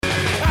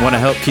Want to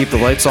help keep the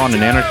lights on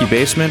in Anarchy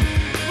Basement?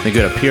 Then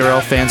go to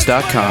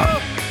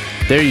PRLfans.com.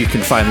 There you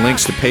can find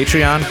links to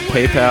Patreon,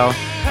 PayPal,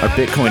 our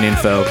Bitcoin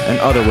info, and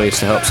other ways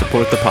to help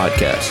support the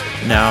podcast.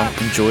 Now,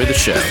 enjoy the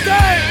show.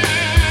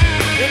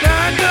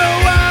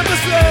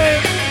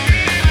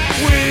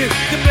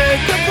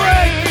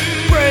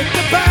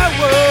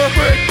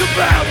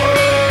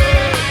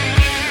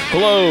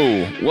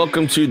 Hello,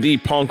 welcome to the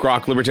Punk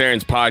Rock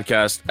Libertarians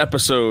Podcast,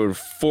 episode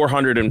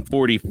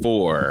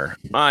 444.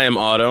 I am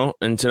Otto,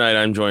 and tonight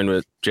I'm joined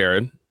with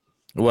Jared.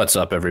 What's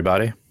up,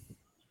 everybody?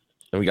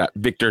 And we got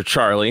Victor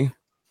Charlie,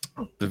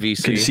 the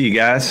VC. Good to see you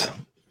guys.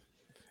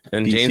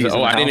 And VC's James. in Oh,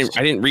 the I house.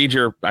 didn't read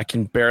your. I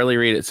can barely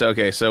read it. So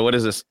okay. So what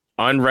is this?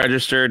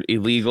 Unregistered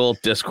illegal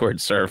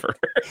Discord server.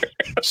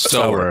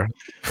 Sower.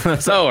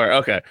 Sower.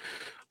 Okay.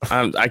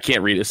 I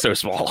can't read it. It's so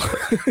small.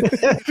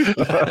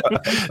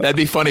 That'd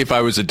be funny if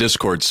I was a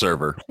Discord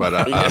server, but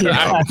I'm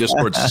a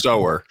Discord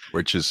sower,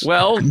 which is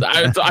Well,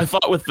 I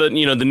thought with the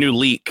the new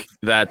leak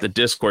that the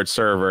Discord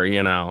server,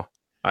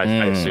 I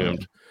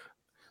assumed.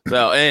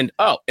 So and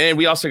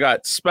we also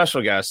got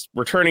special guest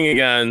returning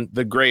again,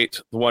 the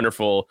great, the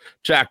wonderful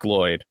Jack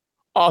Lloyd,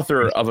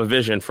 author of A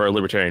Vision for a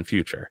Libertarian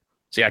Future.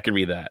 See, I can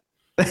read that.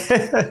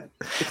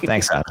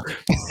 Thanks,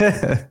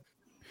 Adam.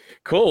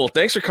 Cool.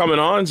 Thanks for coming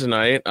on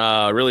tonight.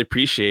 Really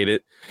appreciate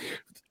it.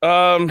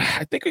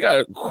 I think we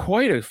got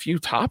quite a few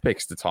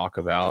topics to talk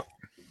about.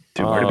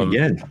 Dude, where to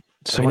begin?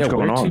 So much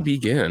going where on. to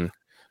begin?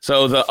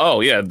 So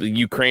the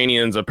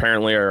Ukrainians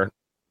apparently are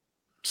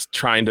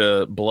trying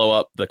to blow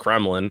up the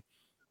Kremlin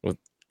with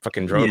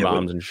fucking drone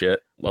bombs and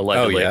shit.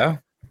 Allegedly. Oh, yeah?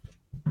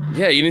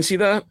 Yeah, you didn't see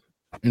that?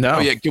 No. Oh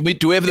yeah, do we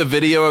have the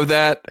video of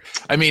that?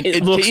 I mean,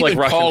 It looks to like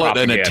even Russian call it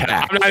an propaganda.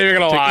 attack. I'm not even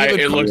gonna lie. even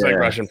It call- looks like Yeah.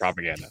 Russian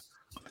propaganda.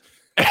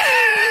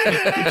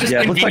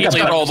 Yeah, it looks like It's a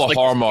got all the Like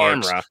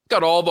hallmarks. camera.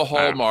 Got all the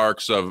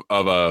hallmarks of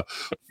a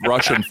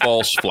Russian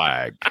false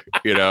flag.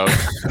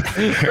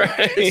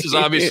 Right. This is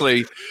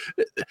obviously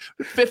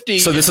 50.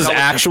 So this is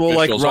actual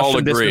like officials all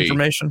Russian agree.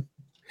 disinformation?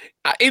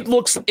 It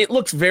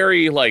looks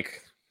very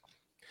like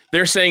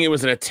they're saying it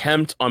was an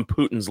attempt on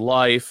Putin's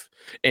life,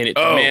 and it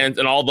demands,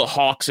 and all the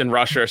hawks in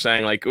Russia are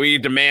saying like we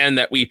demand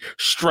that we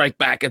strike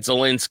back at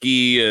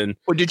Zelensky. And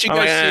Well, did you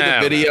guys see the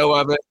video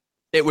of it?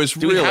 It was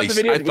do we really. have the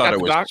video? I Do we thought got it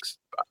the was. docs?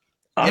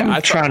 I'm Yeah, I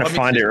thought- trying to let me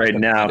find see it if I right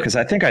can now find it. because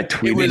I think I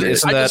tweeted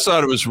it. I just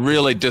thought it was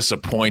really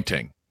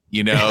disappointing.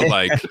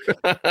 Like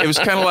it was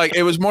kind of like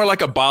it was more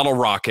like a bottle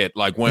rocket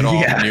like went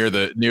off Yeah.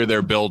 near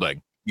their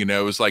building.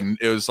 It was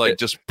like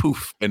just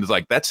poof, and it's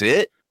like that's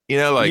it.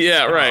 Like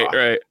Yeah,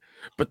 right.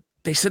 But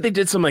they said they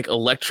did some like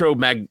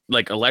electronic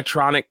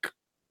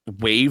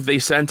wave they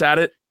sent at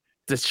it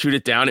to shoot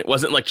it down. It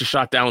wasn't like just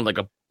shot down with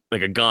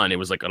like a gun. It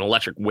was like an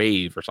electric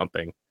wave or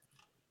something.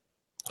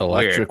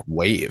 Electric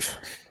wave.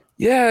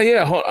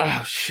 Yeah.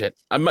 Oh shit.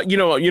 My Like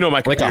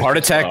a heart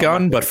attack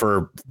gun, but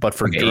for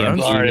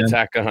drones? Heart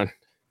attack gun.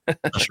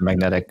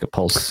 Magnetic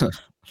pulse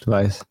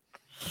device.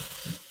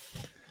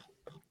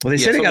 Well, they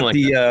Yeah, said they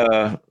something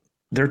got like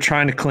they're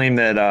trying to claim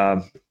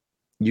that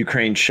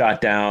Ukraine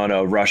shot down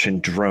a Russian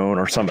drone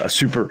or a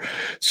super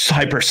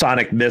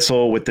hypersonic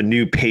missile with the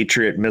new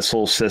Patriot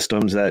missile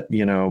systems that,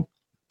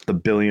 the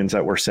billions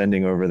that we're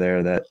sending over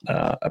there that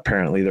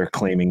apparently they're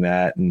claiming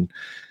that. And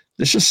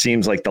this just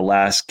seems like the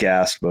last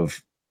gasp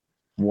of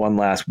one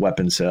last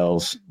weapon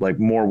sales, like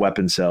more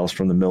weapon sales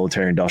from the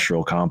military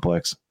industrial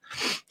complex.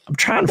 I'm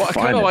trying to I find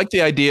kind it. of like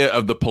the idea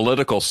of the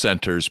political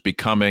centers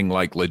becoming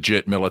like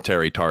legit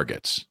military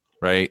targets,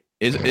 right?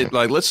 Is it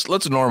like let's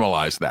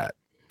normalize that,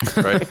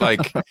 right?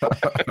 Like,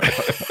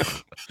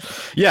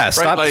 Yeah,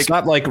 stop like-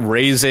 like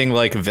raising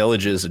like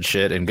villages and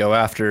shit and go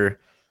after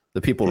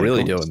the people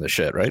really doing the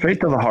shit, right?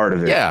 Straight to the heart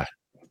of it. yeah.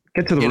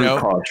 Get to the root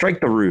cause. Strike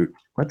the root.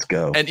 Let's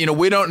go. And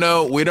we don't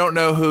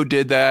know who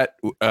did that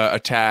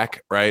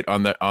attack right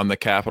on the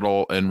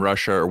Capitol in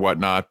Russia or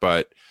whatnot,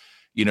 but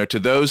to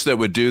those that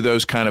would do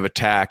those kind of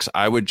attacks,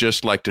 I would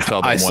just like to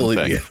tell them one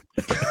thing: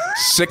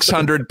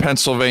 600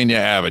 Pennsylvania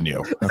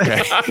Avenue.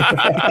 Okay,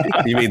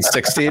 You mean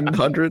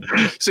 1600?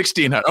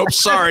 1600. Oh,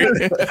 sorry.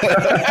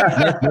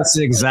 This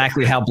is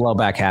exactly how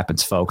blowback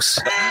happens, folks.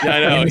 Yeah, I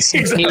know.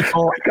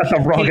 People, Got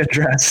the wrong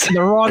address.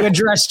 the wrong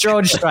address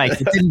drone strike.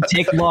 It didn't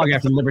take long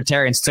after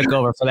libertarians took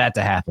over for that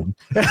to happen.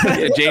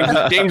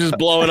 Yeah, James is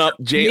blowing up.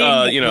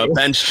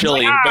 Ben's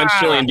chili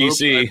in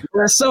DC.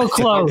 We're so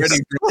close.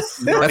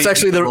 That's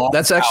actually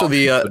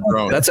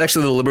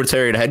the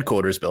Libertarian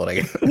headquarters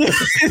building.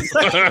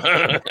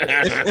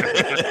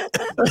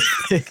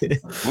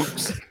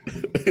 Whoops.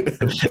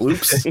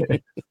 Oops.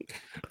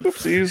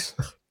 Oopsies.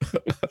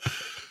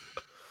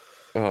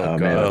 Oh,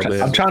 God.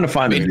 man. I'm trying to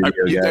find the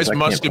video, You guys I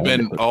must can't have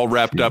find been it. all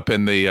wrapped up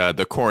in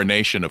the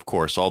coronation, of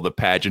course, all the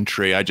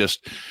pageantry. I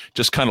just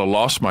kind of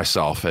lost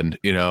myself, and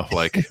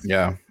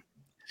Yeah.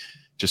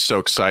 just so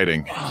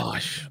exciting. Oh, I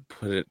should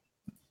put it.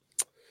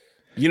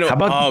 How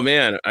about- oh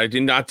man, I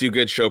did not do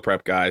good show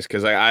prep, guys,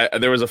 because I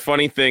there was a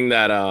funny thing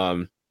that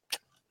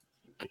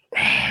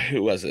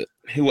who was it?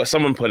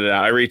 Someone put it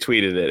out. I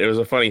retweeted it. It was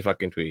a funny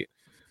fucking tweet.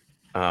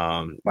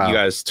 You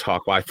guys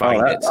talk while I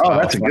find it.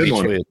 That's a good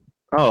one. Tweet.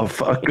 Oh,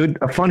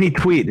 a funny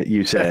tweet,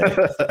 you said.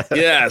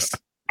 Yes,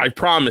 I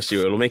promise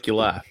you, it'll make you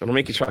laugh. It'll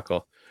make you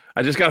chuckle.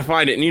 I just gotta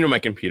find it, and my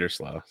computer's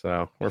slow,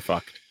 so we're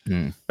fucked.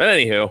 But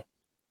anywho,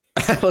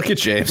 look at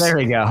James. There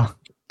we go.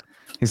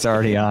 He's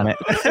already on it.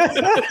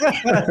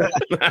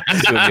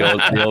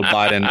 the old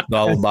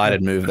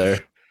Biden move there.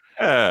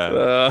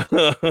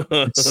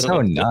 It's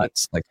so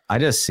nuts. Like I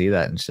just see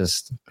that.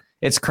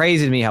 It's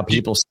crazy to me how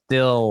people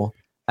still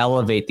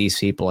elevate these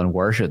people and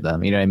worship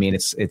them. You know what I mean?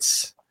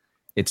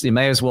 It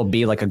may as well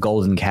be like a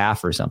golden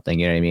calf or something.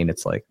 You know what I mean?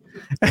 It's like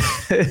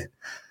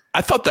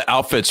I thought the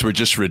outfits were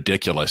just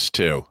ridiculous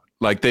too.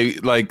 Like they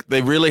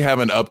really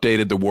haven't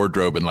updated the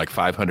wardrobe in like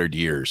 500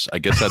 years. I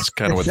guess that's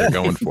kind of what they're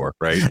going for,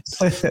 right?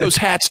 Those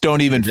hats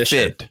don't even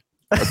fit.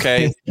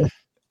 Okay.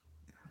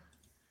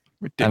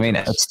 Ridiculous. I mean,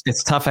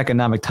 it's tough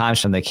economic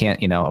times and they can't,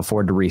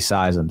 afford to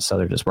resize them. So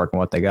they're just working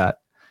what they got.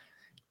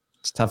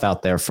 It's tough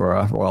out there for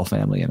a royal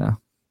family,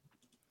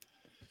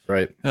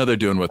 Right. No, they're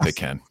doing what they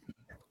can.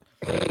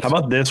 How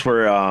about this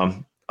where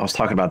I was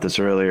talking about this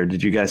earlier.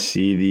 Did you guys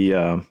see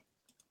the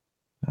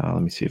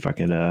let me see if I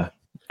can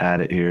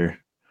add it here.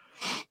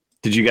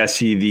 Did you guys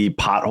see the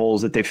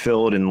potholes that they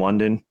filled in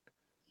London?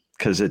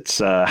 Because it's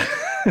the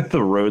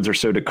roads are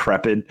so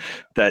decrepit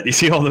that you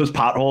see all those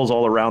potholes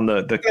all around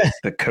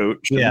the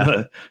coach.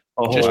 Yeah.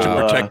 Just to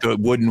protect the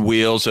wooden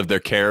wheels of their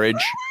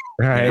carriage.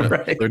 Right.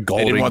 Right. They're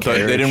golden.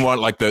 They didn't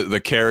want like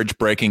the carriage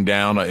breaking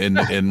down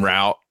in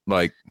route.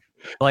 Like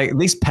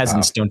these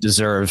peasants don't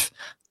deserve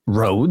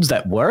roads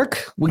that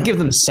work. We give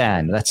them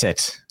sand. That's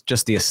it.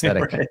 Just the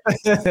aesthetic. Right.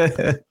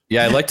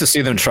 Yeah, I'd like to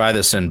see them try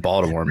this in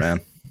Baltimore, man.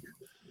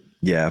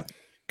 Yeah.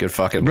 Good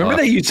fucking Remember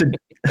luck. they used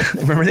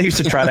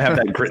to try to have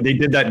that. They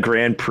did that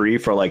Grand Prix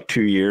for like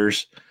 2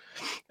 years.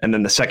 And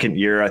then the second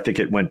year, I think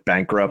it went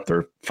bankrupt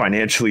or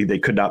financially they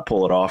could not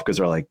pull it off because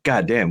they're like,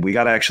 God damn, we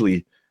got to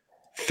actually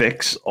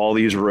fix all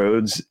these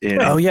roads in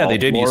Baltimore, they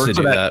did used to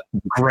do that.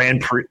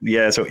 Grand Prix.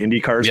 Yeah. So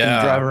Indy cars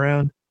can drive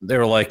around. They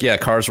were like,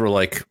 cars were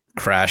like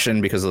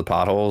crashing because of the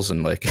potholes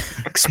and like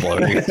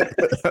exploding.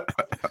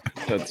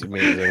 that's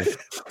amazing.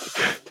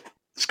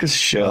 It's because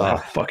show how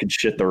fucking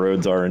shit the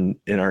roads are in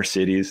our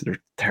cities.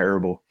 They're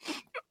terrible.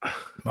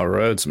 Our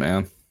roads,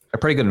 man. They're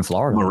pretty good in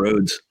Florida. The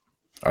roads.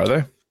 Are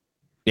they?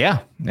 Yeah,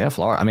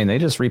 Florida. I mean, they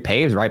just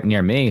repaved right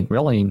near me.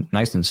 Really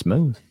nice and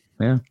smooth.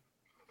 Yeah.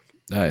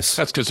 Nice.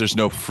 that's because there's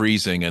no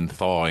freezing and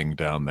thawing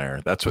down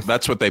there. That's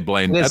what they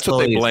blame. It's That's what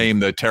they totally blame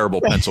the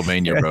terrible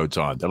Pennsylvania roads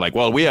on. They're like,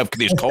 well, we have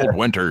these cold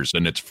winters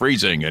and it's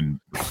freezing, and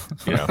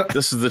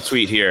This is the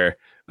tweet here.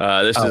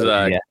 This is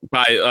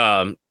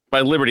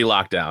by Liberty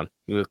Lockdown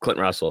with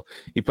Clinton Russell.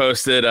 He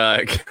posted,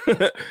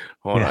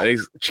 hold on.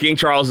 King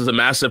Charles is a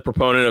massive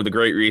proponent of the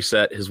Great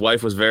Reset. His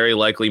wife was very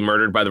likely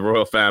murdered by the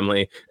royal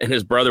family, and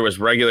his brother was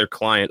regular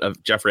client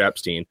of Jeffrey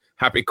Epstein.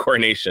 Happy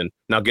coronation.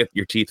 Now get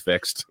your teeth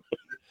fixed.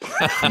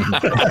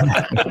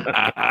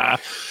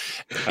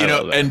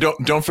 And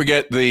don't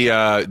forget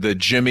the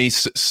Jimmy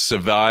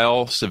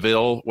Seville,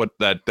 what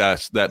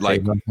that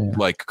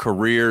like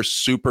career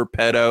super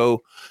pedo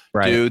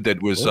dude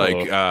that was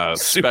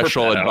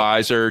special pedo.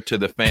 advisor to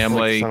the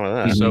family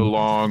so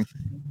long.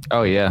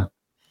 Oh yeah.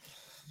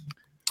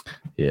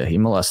 Yeah, he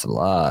molested a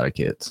lot of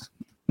kids.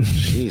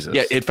 Jesus.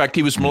 Yeah, in fact,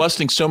 he was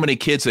molesting so many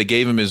kids they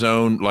gave him his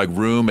own like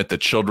room at the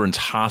children's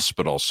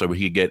hospital so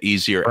he could get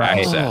easier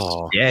access.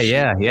 Oh,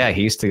 Yeah.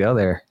 He used to go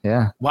there.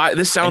 Yeah. Why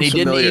this sounds And he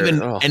familiar.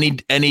 didn't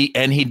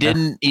even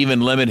didn't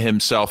even limit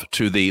himself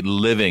to the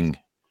living.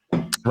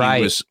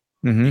 Right.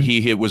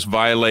 He was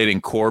violating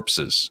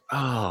corpses.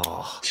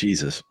 Oh,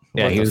 Jesus.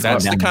 Yeah,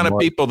 That's the kind of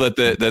people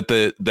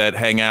that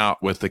hang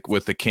out with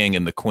the king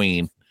and the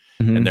queen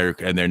and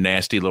their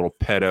nasty little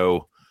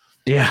pedo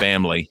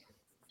family.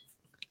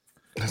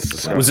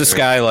 Was this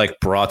guy like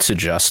brought to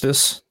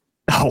justice?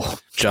 Oh,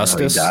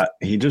 justice.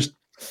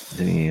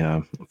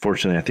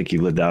 Unfortunately, I think he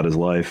lived out his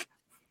life.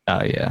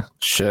 Oh yeah.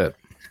 Shit.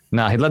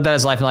 No, he lived out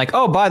his life and like,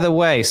 oh, by the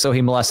way, so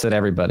he molested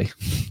everybody.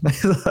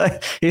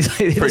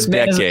 For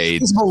decades.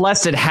 He's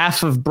molested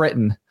half of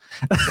Britain.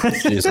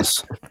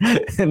 Jesus.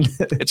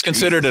 It's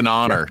considered an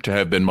honor to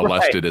have been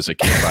molested as a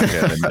kid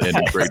back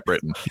in Great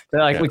Britain.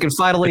 They're like, we can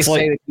finally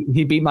say that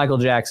he beat Michael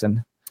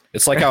Jackson.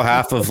 It's like how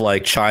half of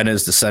like China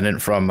is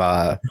descendant from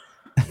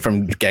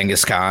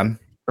Genghis Khan.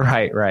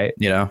 Right.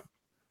 You know?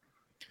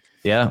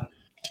 Yeah.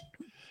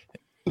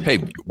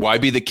 Hey, why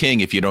be the king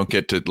if you don't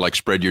get to like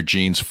spread your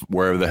genes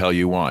wherever the hell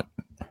you want?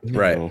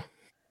 Right.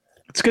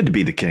 It's good to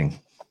be the king.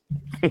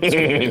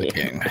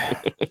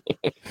 I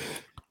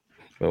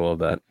love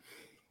that.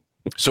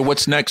 So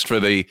what's next for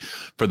the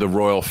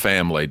royal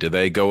family? Do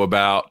they go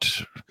about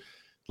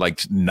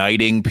like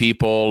knighting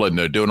people and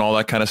they're doing all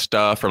that kind of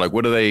stuff, or like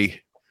what do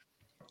they?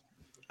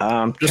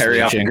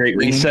 Carry out the Great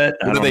Reset.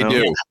 What do they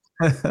do?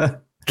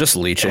 Just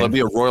leeching. Will there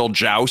be a royal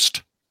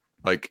joust?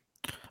 Like,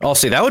 oh,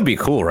 see, that would be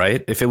cool,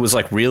 right? If it was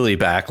like really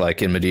back,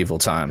 like in medieval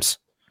times,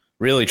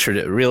 really,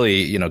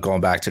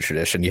 going back to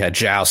tradition. You had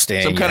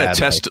jousting, some kind of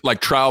test,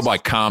 like trial by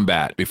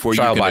combat. Before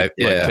you can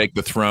take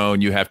the throne,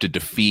 you have to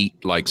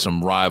defeat like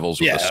some rivals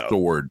with a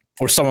sword,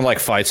 or someone like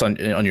fights on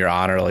your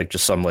honor, like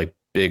just some like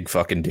big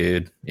fucking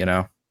dude, you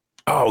know?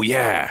 Oh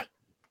yeah.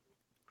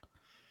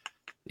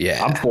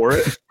 Yeah. I'm for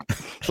it.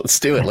 Let's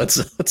do it.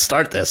 Let's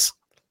start this.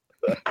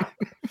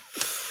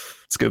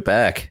 Let's go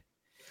back.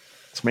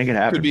 Let's make it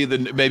happen. Could be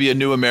maybe a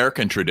new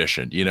American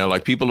tradition. You know,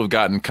 like people have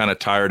gotten kind of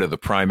tired of the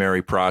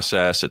primary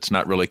process. It's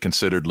not really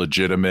considered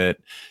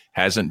legitimate.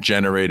 Hasn't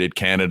generated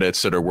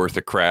candidates that are worth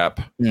a crap.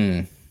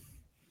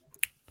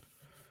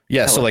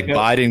 Yeah, so like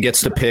Biden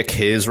gets to pick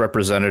his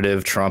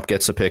representative, Trump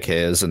gets to pick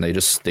his, and they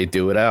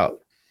do it out.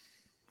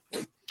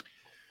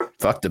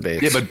 Fuck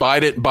debates. Yeah, but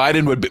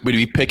Biden would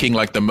be picking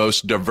like the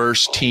most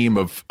diverse team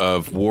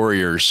of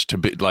warriors to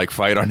be like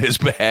fight on his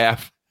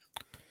behalf.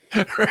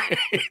 Right?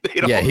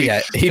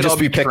 He'd just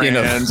be picking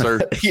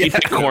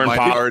corn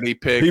pop. He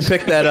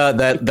picked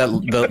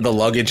the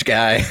luggage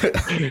guy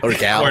or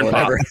gal, Corn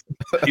whatever.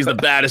 Pop. He's the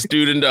baddest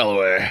dude in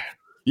Delaware.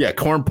 Yeah,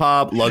 corn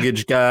pop,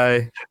 luggage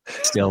guy.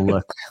 Still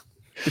look.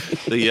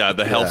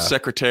 The health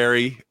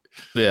secretary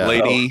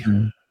lady.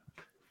 Oh.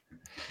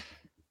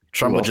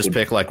 Trump would just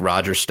pick like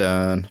Roger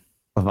Stone.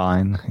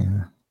 Divine.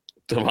 Yeah.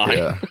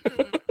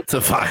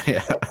 Divine,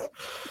 yeah.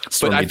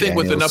 But I think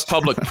with enough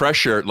public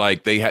pressure,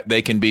 like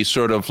they can be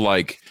sort of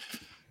like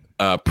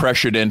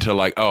pressured into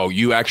like, oh,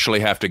 you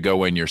actually have to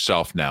go in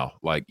yourself now.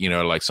 Like, you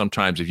know, like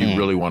sometimes if you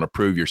really want to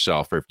prove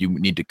yourself or if you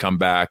need to come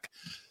back,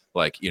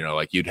 like, you know,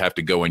 like you'd have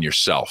to go in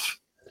yourself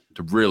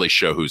to really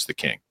show who's the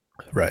king.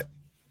 Right.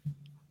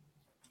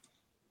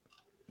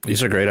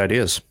 These are great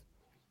ideas.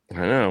 I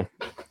know.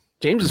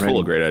 James is full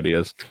of great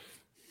ideas.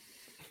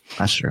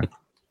 That's true.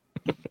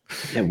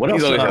 Yeah, what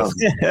else?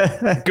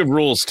 Good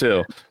rules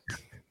too.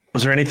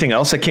 Was there anything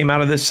else that came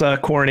out of this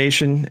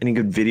coronation? Any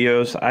good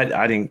videos?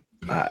 I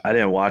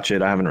didn't watch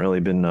it. I haven't really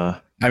been.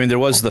 I mean, there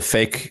was the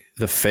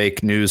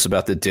fake news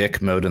about the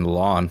dick mowed in the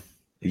lawn.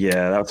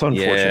 Yeah, that's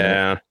unfortunate.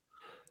 Yeah,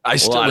 I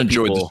still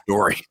enjoyed the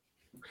story.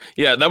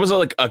 Yeah, that was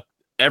like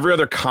every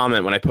other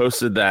comment when I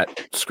posted that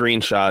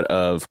screenshot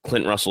of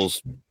Clint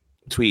Russell's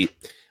tweet.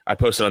 I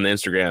posted on the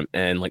Instagram,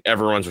 and like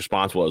everyone's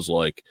response was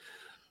like,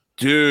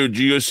 "Dude,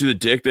 you guys see the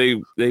dick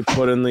they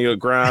put in the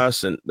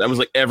grass?" And that was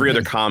like every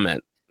other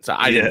comment. So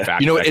I didn't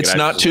fact. You know, it's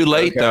not too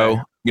late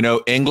though. You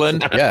know,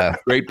 England,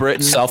 Great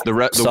Britain,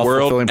 the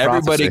world,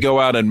 everybody go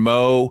out and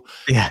mow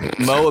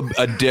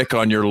a dick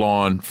on your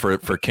lawn for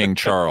King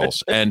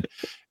Charles. And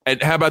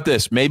how about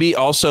this? Maybe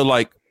also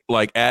like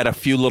add a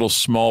few little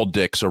small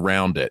dicks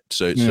around it.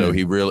 So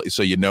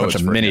you know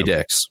it's mini him.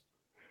 dicks.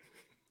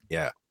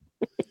 Yeah.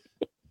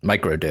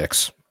 Micro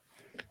dicks.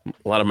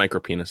 A lot of micro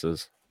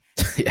penises.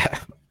 Yeah.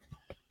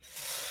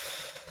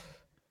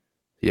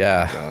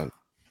 Yeah.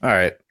 All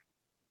right.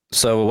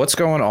 So what's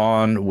going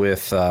on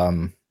with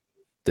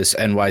this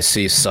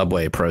NYC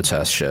subway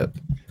protest shit?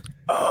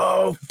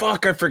 Oh,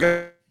 fuck. I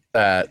forgot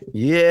that.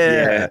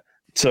 Yeah.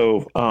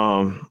 So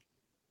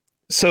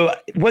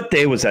what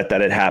day was that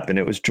it happened?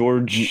 It was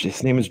George.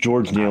 His name is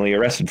George Neely,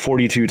 arrested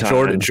 42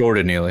 times.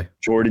 Jordan Neely.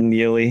 Jordan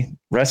Neely,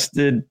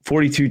 arrested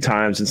 42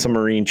 times, and some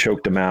Marine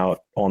choked him out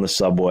on the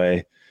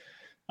subway.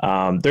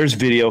 There's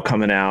video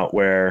coming out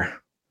where,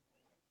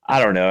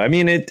 I don't know. I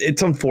mean,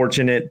 it's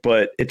unfortunate,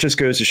 but it just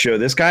goes to show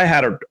this guy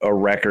had a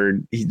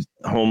record. He's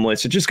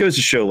homeless. It just goes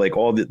to show like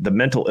all the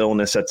mental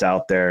illness that's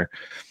out there.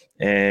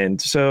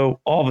 And so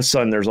all of a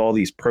sudden there's all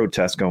these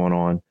protests going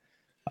on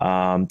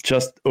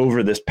just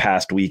over this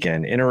past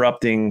weekend,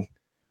 interrupting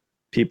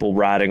people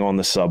riding on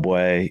the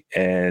subway.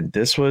 And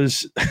this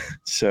was,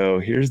 so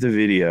here's the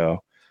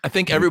video. I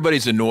think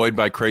everybody's annoyed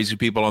by crazy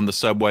people on the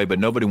subway, but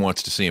nobody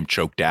wants to see him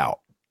choked out.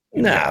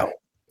 No,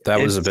 that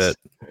was a bit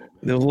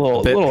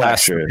little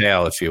past extra, the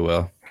pale, if you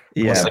will.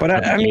 Yeah, but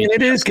I mean,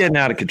 it is getting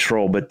out of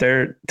control. But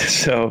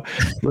so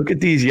look at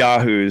these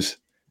yahoos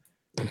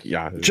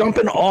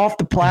jumping off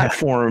the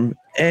platform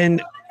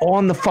and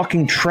on the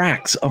fucking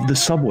tracks of the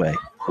subway.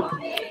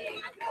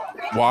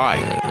 Why?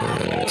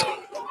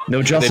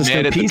 No justice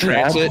for peace.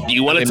 Do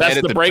you want to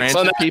test the brakes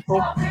on the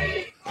people?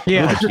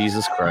 Yeah.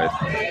 Jesus Christ.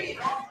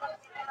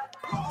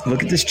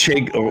 Look at this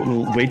chick.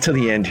 Oh, wait till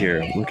the end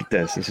here. Look at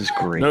this. This is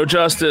great. No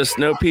justice,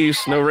 no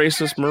peace, no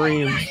racist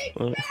Marines.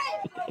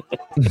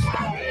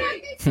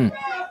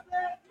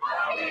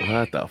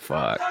 What the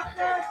fuck?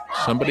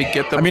 Somebody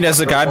get them. I mean, has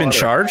the guy been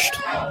charged?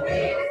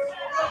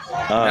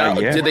 Yeah.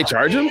 Did they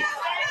charge him?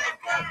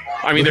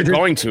 I mean, they're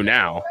going to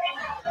now.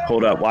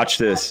 Hold up. Watch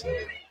this.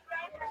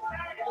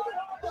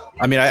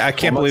 I mean, I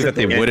can't believe that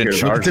they wouldn't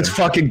charge him. Look at this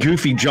fucking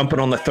goofy jumping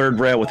on the third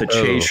rail with a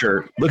Che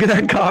shirt. Look at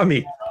that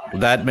commie.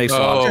 That makes a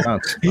lot of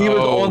sense. He was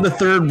on the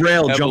third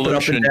rail, jumping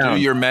up and down.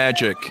 Do your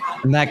magic.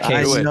 In that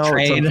case, I know,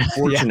 it's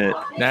unfortunate.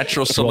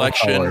 Natural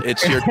selection.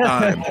 It's your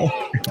time.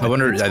 I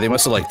wonder, they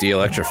must have like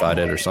de-electrified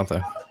it or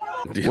something.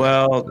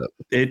 Well,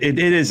 it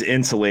is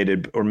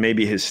insulated, or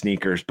maybe his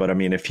sneakers. But I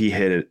mean, if he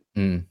hit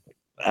it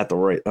at the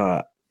right,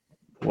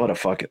 what a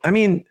fucking. I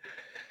mean,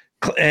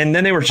 and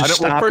then they were just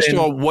stopping. Well, first of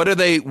all, what are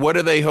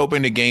they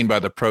hoping to gain by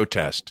the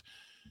protest?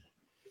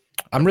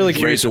 I'm really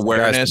curious. Raise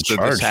awareness that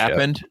this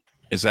happened. Yet.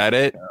 Is that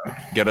it?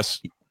 Get us?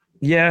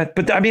 Yeah,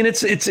 but I mean,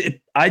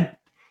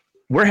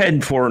 we're heading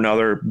for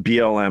another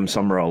BLM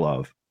Summer of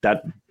Love.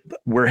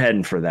 we're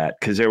heading for that,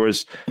 because there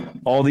was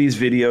all these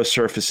videos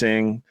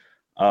surfacing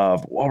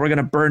of, well, we're going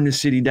to burn the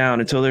city down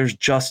until there's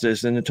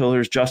justice and until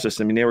there's justice.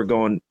 I mean, they were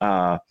going,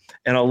 and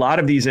a lot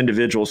of these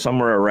individuals, some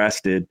were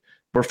arrested,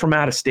 were from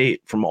out of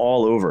state, from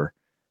all over.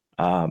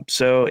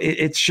 So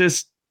it's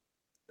just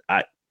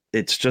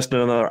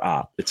another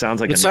op. It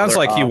sounds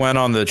like he went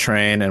on the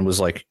train and was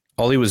like,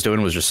 all he was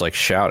doing was just like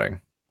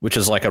shouting, which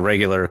is like a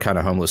regular kind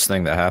of homeless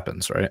thing that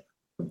happens, right?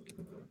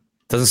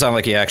 Doesn't sound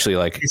like he actually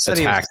like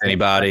attacked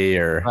anybody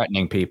or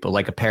threatening people.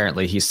 Like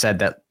apparently he said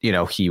that,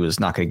 he was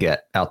not going to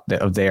get out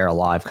of there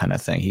alive, kind of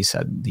thing. He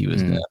said he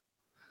was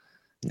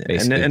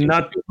basically and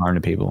not harm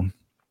to people.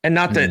 And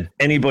not that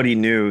anybody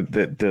knew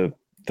that the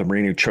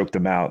Marine who choked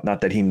him out,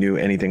 not that he knew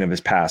anything of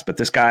his past, but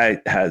this guy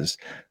has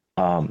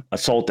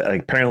assaulted,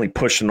 like apparently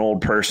pushed an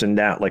old person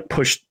down, like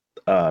pushed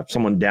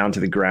someone down to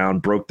the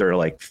ground, broke their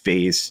like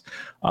face.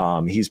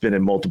 He's been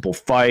in multiple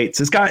fights.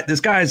 This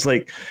guy's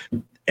like,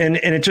 and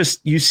it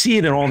just, you see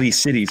it in all these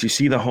cities. You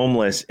see the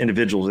homeless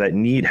individuals that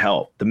need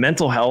help, the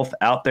mental health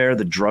out there,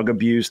 the drug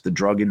abuse, the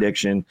drug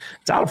addiction.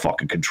 It's out of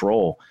fucking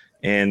control.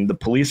 And the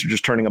police are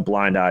just turning a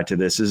blind eye to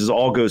this. This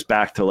all goes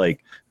back to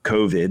like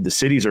COVID. The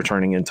cities are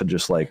turning into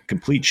just like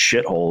complete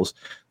shitholes.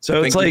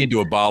 So it's like, they need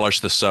to abolish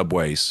the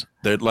subways.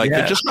 They're like,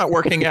 they're just not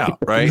working out,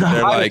 right?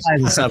 They're like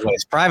the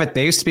subways. Private.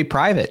 They used to be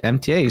private.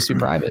 MTA used to be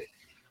private.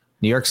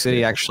 New York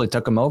City actually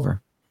took them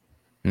over.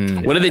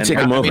 What did they take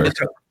them over?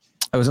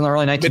 It was in the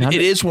early 1900s. But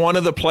it is one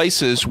of the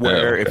places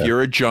where if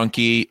you're a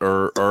junkie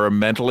or a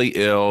mentally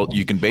ill,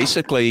 you can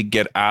basically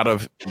get out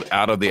of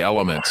the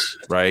elements,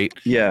 right?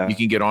 Yeah. You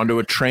can get onto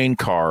a train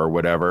car or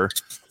whatever.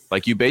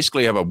 Like you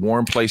basically have a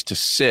warm place to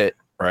sit,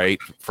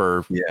 right?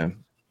 For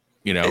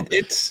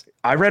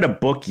I read a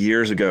book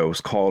years ago. It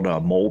was called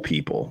Mole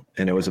People,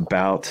 and it was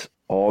about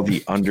all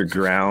the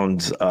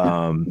underground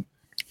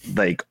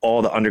like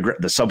all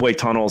the subway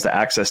tunnels, the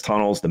access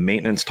tunnels, the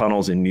maintenance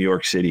tunnels in New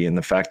York City, and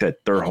the fact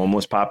that their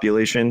homeless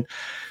population,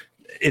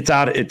 it's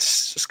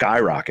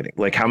skyrocketing.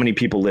 Like how many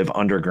people live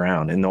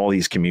underground in all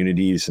these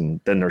communities, and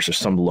then there's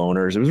just some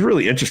loners. It was a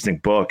really interesting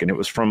book, and it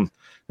was from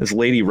this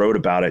lady wrote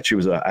about it. She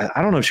was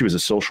I don't know if she was a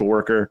social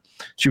worker.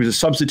 She was a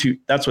substitute.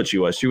 That's what she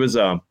was. She was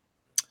I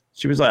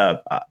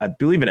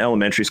believe an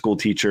elementary school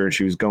teacher, and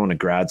she was going to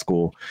grad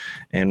school,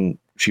 and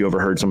she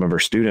overheard some of her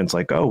students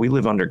like, oh, we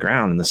live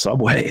underground in the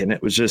subway. And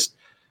it was just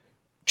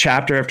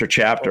chapter after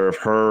chapter of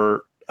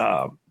her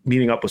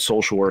meeting up with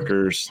social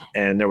workers.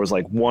 And there was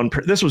like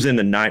this was in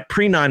the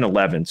pre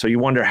 9/11. So you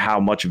wonder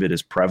how much of it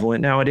is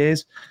prevalent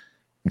nowadays.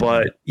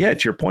 But yeah,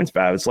 to your points,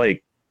 Bab, it's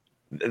like,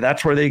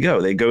 that's where they go.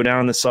 They go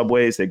down the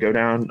subways, they go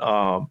down, and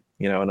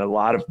a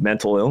lot of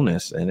mental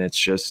illness. And it's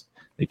just,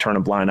 they turn a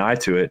blind eye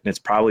to it. And it's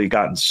probably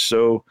gotten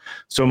so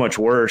much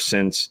worse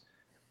since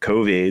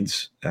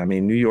COVID's. I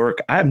mean, New York,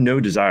 I have no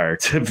desire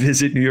to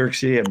visit New York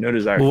City. I have no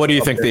desire. Well, what do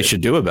you think they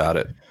should do about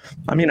it?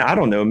 I mean, I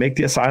don't know. Make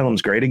the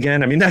asylums great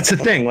again. I mean, that's the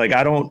thing. Like,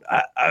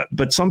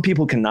 but some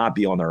people cannot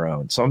be on their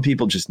own. Some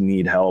people just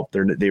need help.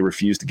 They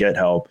refuse to get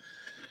help.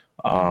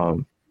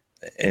 And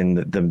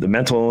the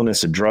mental illness,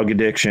 the drug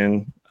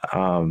addiction.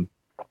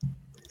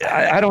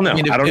 I don't know.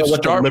 I don't know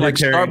what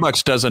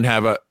Starbucks doesn't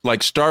have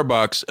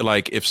Starbucks.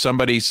 Like if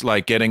somebody's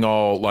like getting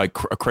all like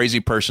a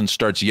crazy person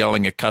starts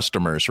yelling at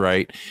customers,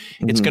 right?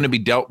 It's going to be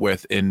dealt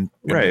with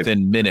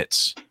within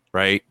minutes,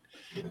 right?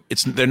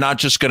 They're not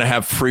just going to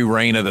have free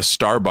reign of the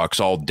Starbucks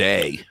all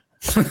day,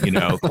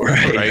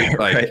 right?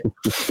 Like,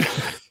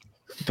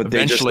 but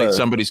eventually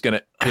somebody's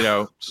going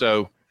to,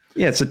 so.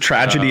 Yeah, it's a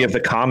tragedy of the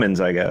commons,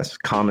 I guess.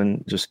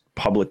 Just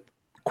public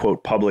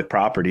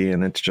property,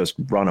 and it's just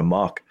run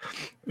amok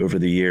over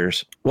the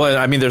years. Well,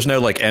 I mean, there's no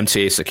like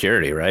MTA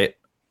security, right?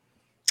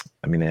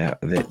 I mean,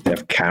 they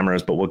have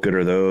cameras, but what good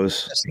are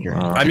those?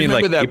 I mean,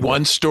 remember that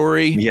one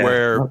story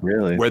where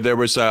there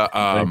was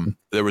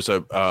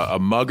a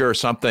mugger or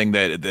something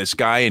that this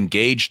guy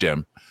engaged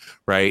him,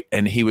 right?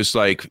 And he was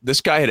like,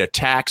 this guy had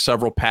attacked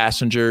several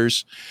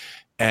passengers,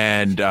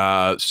 and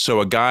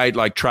so a guy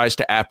like tries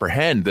to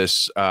apprehend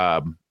this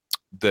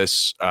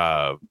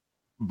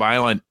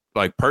violent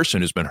like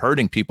person who's been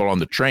hurting people on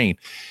the train.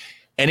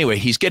 Anyway,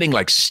 he's getting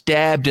like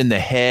stabbed in the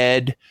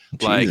head.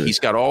 Jesus. Like he's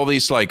got all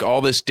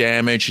this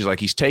damage.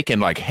 He's taking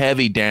like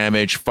heavy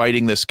damage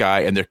fighting this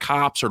guy, and the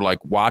cops are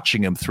like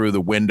watching him through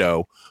the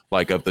window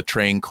like of the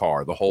train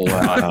car the whole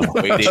time,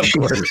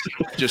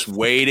 just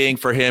waiting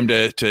for him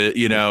to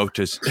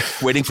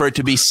waiting for it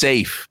to be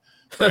safe.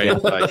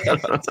 Right? Like,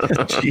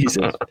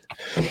 Jesus.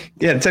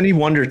 Yeah, it's any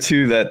wonder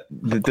too that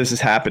this is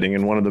happening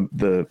in one of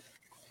the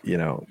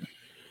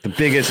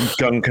biggest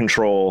gun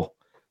control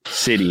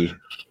city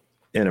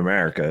in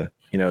America,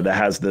 that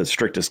has the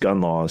strictest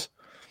gun laws.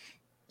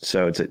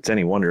 So it's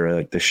any wonder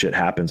like this shit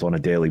happens on a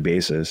daily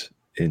basis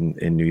in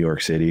New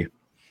York City.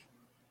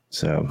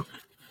 So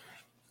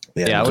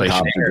I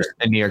was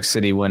in New York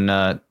City when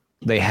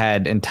they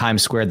had in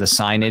Times Square the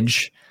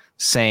signage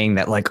saying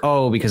that like,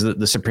 oh, because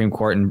the Supreme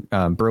Court in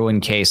Bruin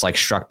case like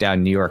struck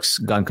down New York's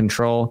gun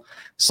control.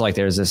 So like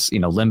there's this,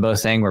 limbo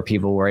thing where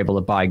people were able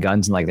to buy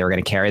guns and like they were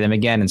going to carry them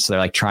again. And so they're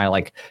like trying to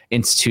like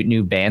institute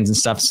new bans and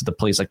stuff. So the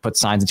police like put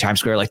signs in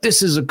Times Square like,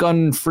 this is a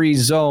gun-free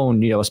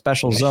zone, a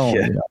special zone.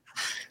 Yeah.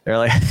 They're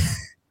like,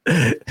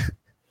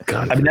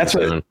 I mean, that's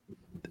what.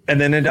 And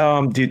then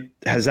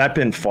has that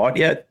been fought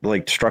yet?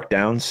 Like struck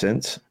down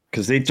since?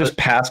 Because they just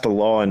passed a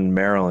law in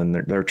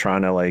Maryland. They're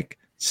trying to like,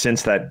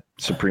 since that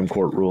Supreme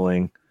Court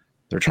ruling,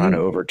 they're trying to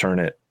overturn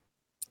it.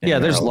 Yeah,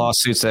 there's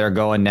lawsuits that are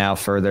going now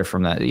further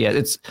from that. Yeah,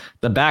 it's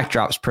the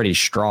backdrop's pretty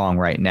strong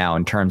right now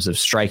in terms of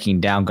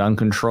striking down gun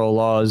control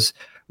laws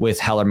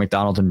with Heller,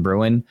 McDonald, and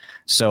Bruin.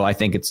 So I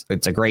think it's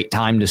a great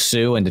time to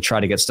sue and to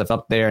try to get stuff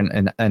up there.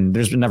 And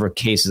there's been a number of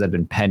cases that have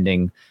been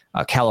pending.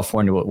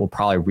 California will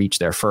probably reach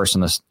there first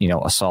on this,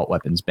 assault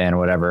weapons ban or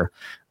whatever.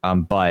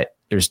 But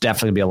there's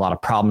definitely gonna be a lot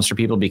of problems for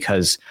people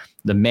because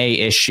the May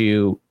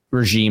issue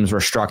regimes were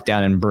struck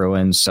down in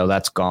Bruin, so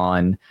that's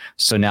gone.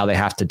 So now they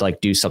have to like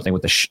do something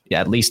with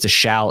at least the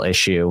shall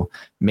issue.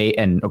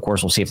 And of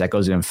course, we'll see if that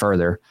goes even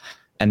further.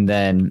 And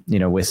then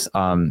with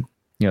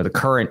the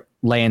current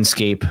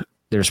landscape,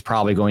 there's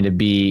probably going to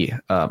be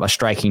a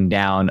striking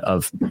down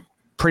of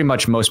pretty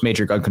much most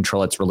major gun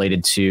control that's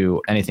related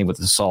to anything with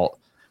assault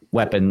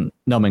weapon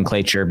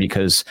nomenclature,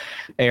 because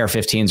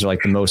AR-15s are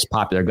like the most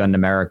popular gun in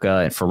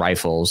America for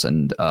rifles,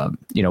 and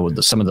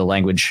some of the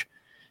language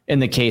in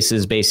the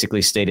cases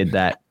basically stated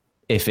that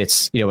if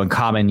it's, in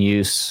common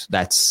use,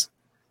 that's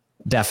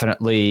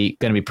definitely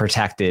going to be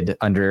protected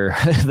under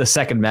the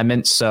Second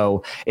Amendment.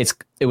 So it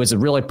was a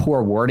really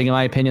poor wording, in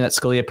my opinion, that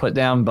Scalia put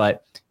down,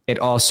 but it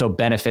also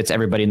benefits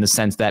everybody in the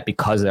sense that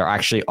because there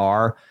actually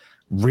are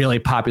really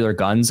popular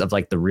guns of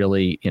like the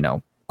really,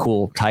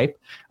 cool type,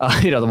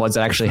 the ones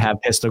that actually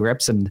have pistol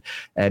grips and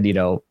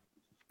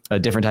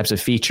different types of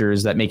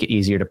features that make it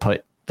easier to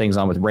put things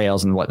on with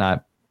rails and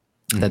whatnot.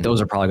 That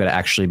those are probably going to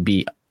actually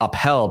be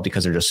upheld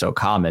because they're just so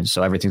common.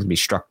 So everything's going to be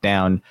struck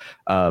down,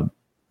 I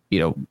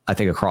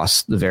think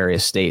across the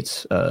various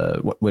states.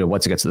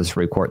 Once it gets to the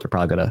Supreme Court, they're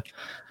probably going to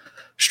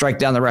strike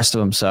down the rest of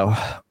them. So,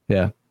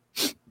 yeah,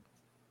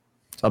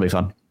 that'll be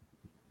fun.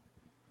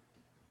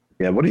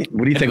 Yeah. What do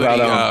you think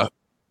about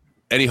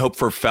any hope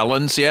for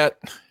felons yet?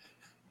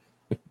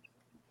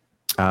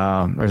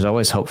 There's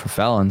always hope for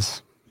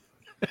felons.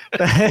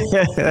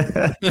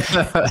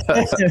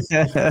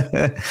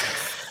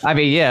 I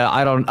mean, yeah,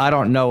 I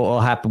don't know what will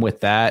happen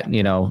with that,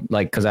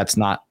 because that's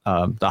not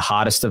the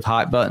hottest of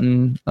hot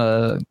button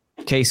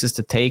cases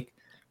to take.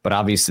 But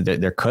obviously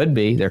there could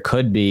be,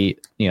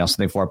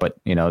 something for it, but,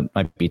 it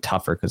might be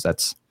tougher because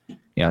that's,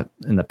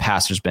 in the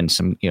past, there's been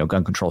some,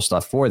 gun control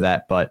stuff for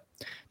that. But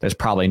there's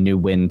probably a new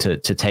win to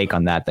take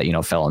on that,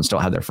 felons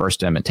don't have their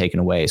First Amendment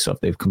taken away. So if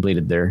they've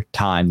completed their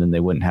time, then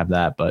they wouldn't have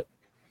that. But,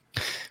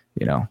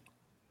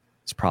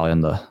 it's probably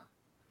on the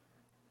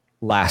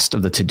last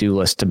of the to-do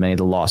list to many of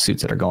the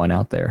lawsuits that are going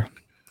out there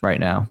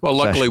right now. Well,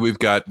 luckily we've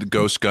got the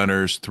ghost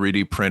gunners,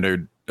 3D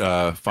printed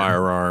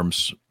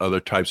firearms, other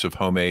types of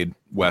homemade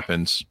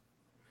weapons.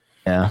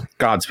 Yeah.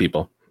 God's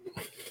people.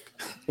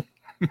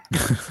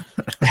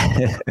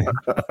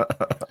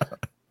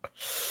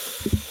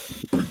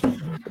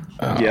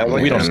 Yeah,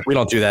 we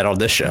don't do that on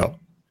this show.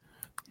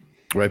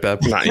 Right,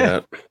 Beb? Not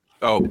yet.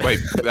 Oh, wait,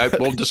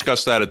 we'll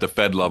discuss that at the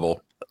Fed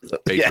level.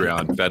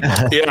 Patreon, Fed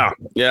level. Yeah.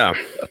 Yeah,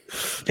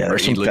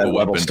 there's some illegal Fed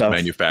level weapons stuff.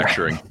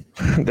 manufacturing.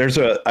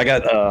 I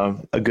got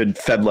a good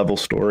Fed level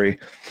story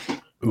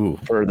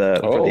for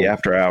the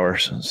after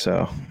hours.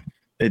 So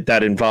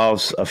that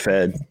involves a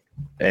Fed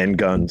and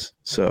guns.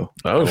 So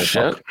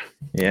Shit.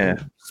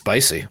 Yeah.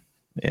 Spicy.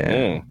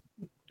 Yeah.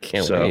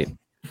 Can't wait.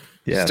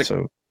 Yeah.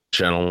 Stick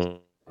channel.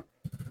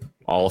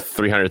 All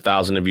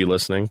 300,000 of you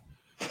listening.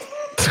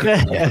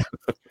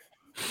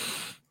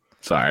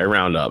 Sorry, I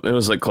round up. It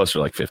was like closer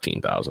to like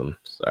 15,000.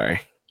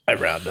 Sorry. I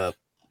round up.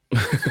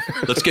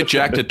 Let's get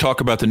Jack to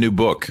talk about the new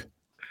book.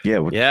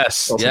 Yeah.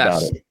 Yes.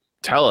 About it.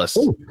 Tell us.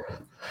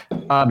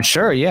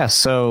 Sure. Yeah.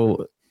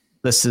 So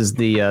this is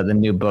the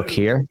new book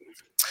here.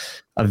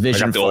 A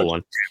vision. I got the old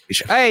one.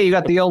 Hey, you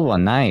got the old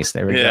one. Nice.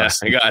 There we go. Yeah,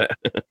 I got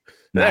it.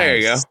 There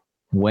you go.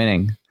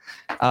 Winning.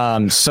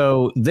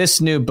 So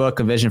this new book,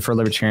 A Vision for a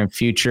Libertarian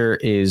Future,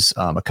 is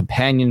a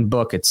companion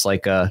book. It's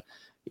like a,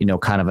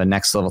 kind of a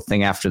next level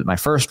thing after my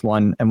first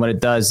one. And what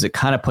it does is it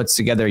kind of puts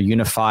together a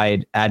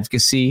unified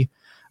advocacy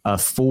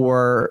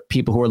for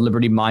people who are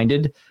liberty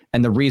minded.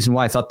 And the reason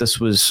why I thought this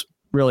was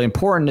really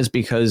important is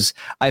because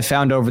I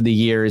found over the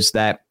years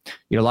that,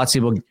 lots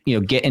of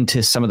people, get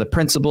into some of the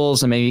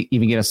principles and maybe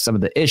even get into some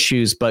of the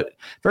issues, but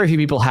very few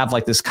people have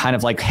like this kind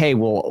of like, hey,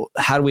 well,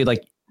 how do we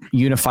like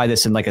unify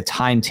this in like a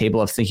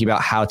timetable of thinking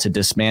about how to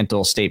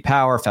dismantle state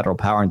power, federal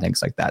power, and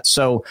things like that.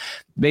 So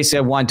basically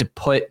I wanted to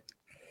put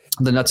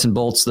the nuts and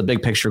bolts, the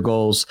big picture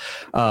goals,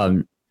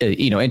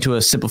 into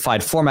a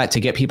simplified format to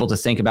get people to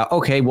think about,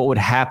 okay, what would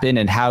happen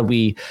and how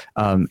we,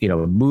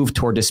 move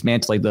toward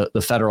dismantling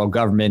the federal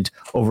government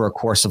over a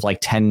course of like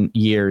 10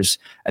 years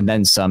and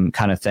then some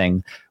kind of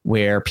thing,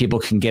 where people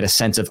can get a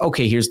sense of,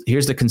 okay,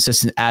 here's the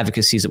consistent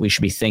advocacies that we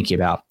should be thinking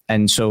about.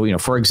 And so,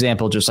 for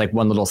example, just like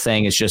one little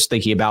thing is just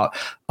thinking about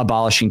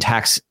abolishing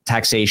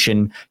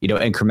taxation,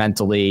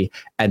 incrementally,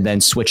 and then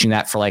switching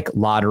that for like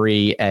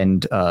lottery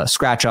and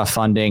scratch off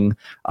funding,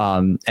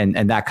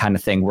 and that kind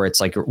of thing, where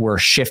it's like we're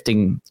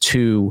shifting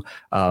to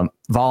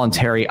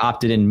voluntary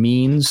opted in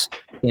means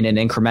in an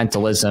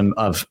incrementalism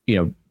of,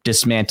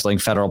 dismantling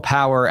federal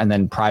power and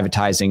then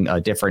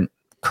privatizing different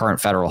current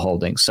federal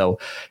holdings. So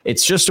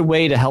it's just a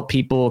way to help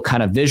people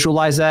kind of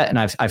visualize that. And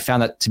I've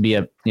found that to be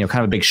a, kind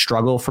of a big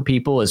struggle for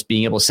people, is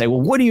being able to say,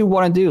 well, what do you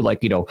want to do?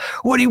 Like,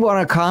 what do you want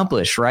to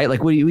accomplish? Right.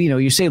 Like, what do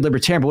you say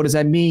libertarian, but what does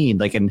that mean?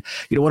 Like, and,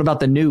 what about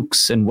the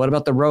nukes and what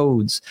about the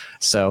roads?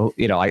 So,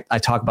 I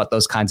talk about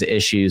those kinds of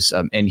issues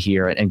in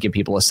here and give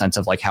people a sense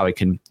of like how we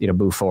can,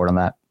 move forward on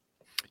that.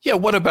 Yeah.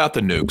 What about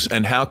the nukes,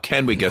 and how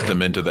can we get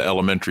them into the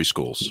elementary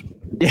schools?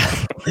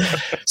 Yeah.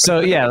 So,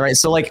 yeah. Right.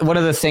 So like one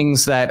of the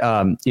things that,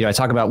 I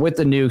talk about with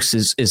the nukes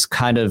is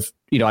kind of,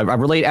 I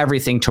relate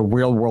everything to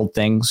real world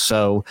things.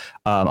 So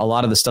a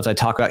lot of the stuff I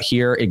talk about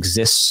here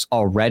exists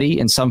already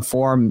in some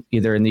form,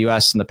 either in the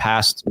US in the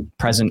past,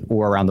 present,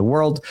 or around the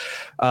world.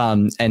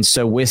 And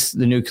so with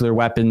the nuclear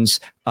weapons,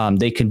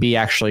 they can be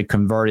actually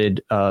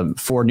converted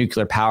for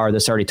nuclear power.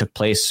 This already took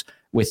place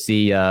with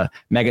the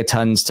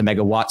megatons to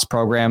megawatts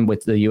program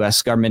with the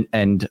U.S. government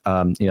and,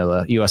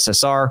 the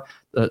USSR,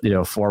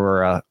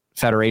 former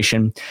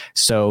Federation.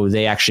 So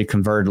they actually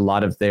converted a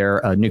lot of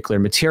their nuclear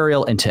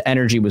material into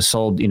energy, was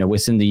sold,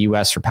 within the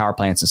U.S. for power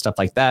plants and stuff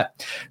like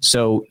that.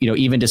 So,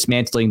 even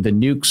dismantling the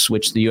nukes,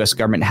 which the U.S.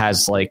 government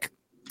has like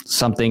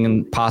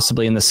something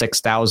possibly in the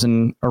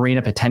 6,000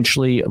 arena,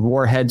 potentially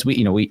warheads.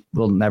 We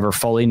will never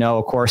fully know,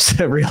 of course,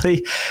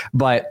 really,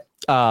 but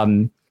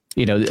a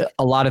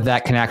lot of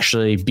that can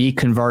actually be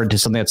converted to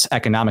something that's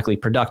economically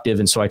productive.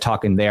 And so I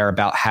talk in there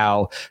about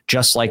how,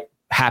 just like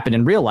happened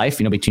in real life,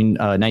 between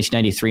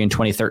 1993 and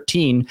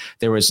 2013,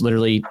 there was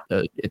literally,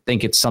 I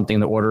think it's something in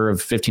the order of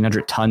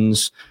 1,500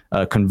 tons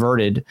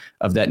converted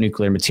of that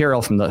nuclear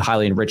material from the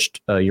highly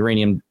enriched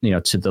uranium,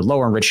 to the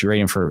lower enriched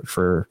uranium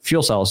for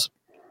fuel cells.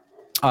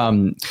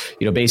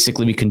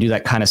 Basically we can do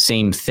that kind of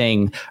same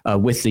thing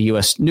with the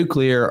U.S.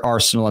 nuclear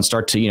arsenal and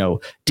start to,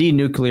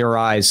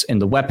 denuclearize in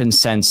the weapons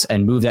sense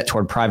and move that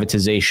toward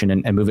privatization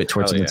and move it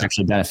towards something that's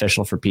actually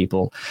beneficial for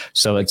people.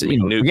 So it's,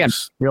 again,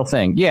 real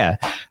thing. Yeah.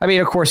 I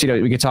mean, of course,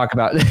 we could talk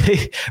about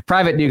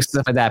private nukes,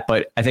 stuff like that,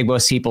 but I think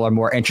most people are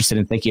more interested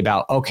in thinking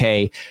about,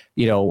 okay,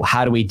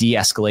 how do we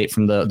de-escalate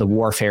from the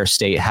warfare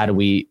state? How do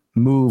we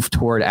move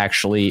toward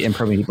actually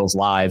improving people's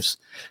lives?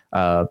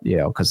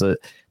 Because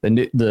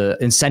the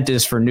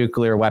incentives for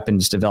nuclear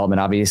weapons development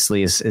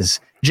obviously is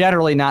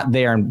generally not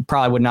there, and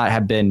probably would not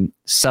have been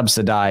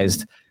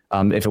subsidized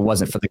if it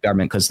wasn't for the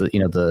government, because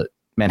the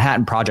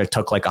Manhattan Project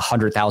took like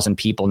 100,000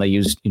 people, and they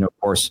used, of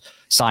course,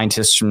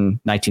 scientists from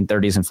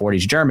 1930s and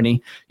 40s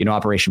Germany,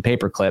 Operation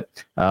Paperclip,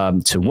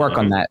 to work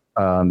on that.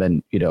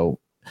 And,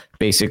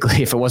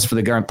 basically, if it wasn't for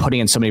the government putting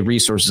in so many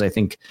resources, I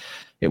think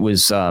it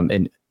was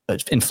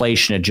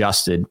inflation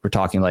adjusted, we're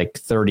talking like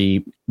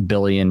 $30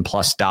 billion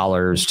plus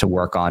to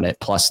work on it,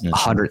 plus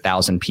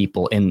 100,000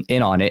 people in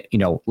on it,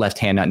 left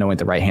hand not knowing what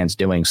the right hand's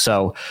doing.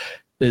 So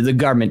the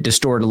government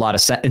distorted a lot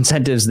of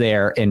incentives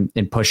there in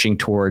pushing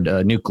toward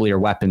nuclear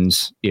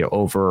weapons,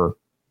 over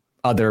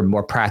other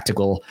more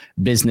practical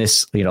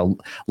business,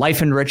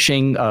 life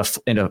enriching,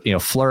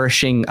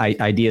 flourishing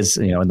ideas,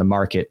 in the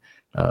market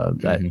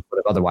that would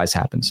have otherwise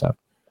happened. So.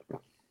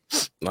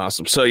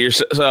 Awesome.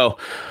 So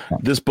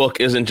this book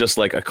isn't just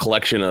like a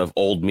collection of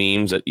old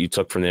memes that you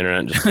took from the internet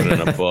and just put it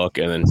in a book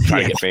and then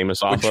try to get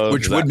famous off of.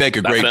 Which would make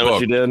a great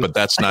book, but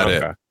that's not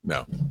it.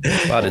 No.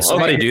 Did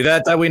somebody do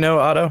that we know,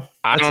 Otto?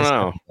 I don't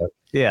know.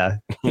 Yeah.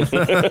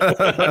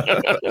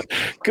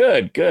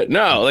 Good.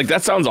 No, like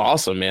that sounds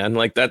awesome, man.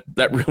 Like that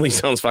really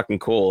sounds fucking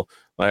cool.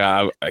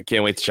 Like I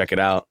can't wait to check it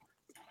out.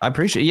 I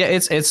appreciate it. Yeah,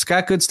 it's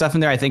got good stuff in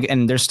there, I think.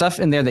 And there's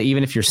stuff in there that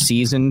even if you're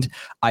seasoned,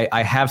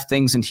 I have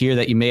things in here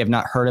that you may have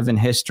not heard of in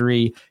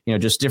history,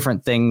 just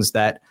different things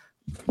that,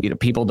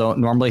 people don't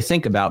normally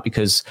think about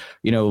because,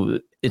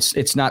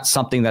 it's not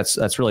something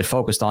that's really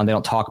focused on. They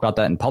don't talk about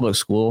that in public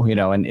school,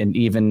 and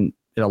even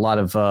in a lot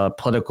of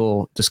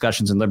political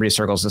discussions in liberty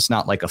circles, it's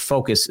not like a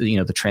focus,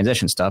 the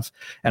transition stuff.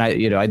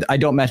 And I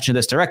don't mention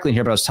this directly in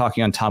here, but I was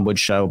talking on Tom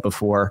Wood's show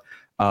before,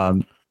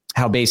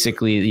 how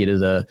basically,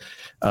 the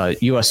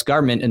U.S.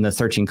 government in the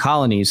 13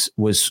 colonies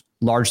was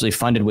largely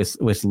funded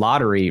with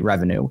lottery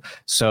revenue.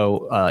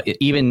 So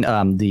even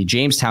the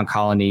Jamestown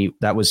colony,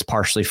 that was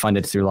partially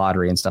funded through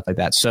lottery and stuff like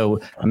that. So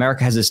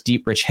America has this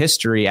deep, rich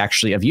history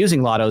actually of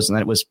using lottos, and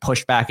then it was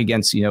pushed back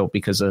against,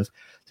 because of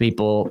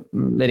people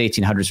mid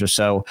 1800s or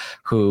so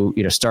who,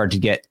 started to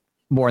get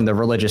more in the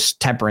religious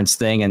temperance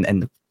thing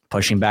and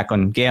pushing back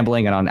on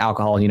gambling and on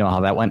alcohol. You know how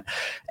that went.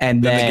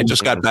 And then they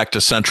just got back to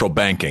central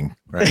banking,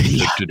 right?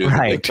 To do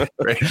right.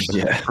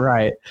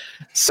 Right.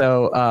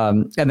 So,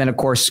 and then of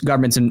course,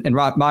 governments in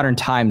modern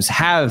times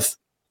have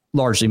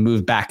largely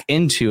moved back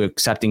into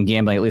accepting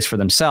gambling, at least for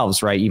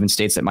themselves, right? Even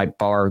states that might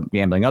bar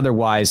gambling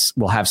otherwise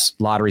will have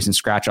lotteries and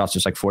scratch offs.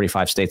 There's like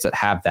 45 states that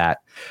have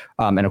that.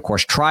 And of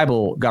course,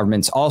 tribal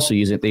governments also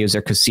use it. They use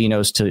their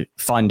casinos to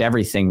fund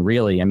everything,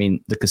 really. I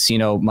mean, the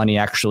casino money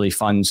actually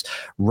funds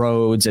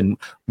roads and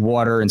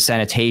water and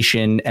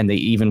sanitation, and they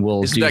even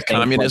will Isn't that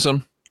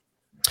communism?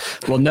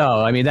 Well,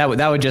 no, I mean, that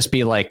would just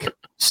be like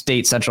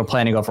state central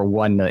planning over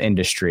one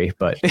industry,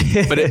 but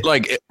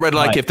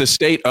if the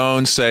state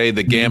owns, say,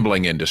 the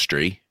gambling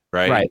industry,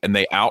 right, and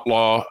they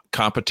outlaw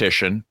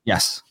competition,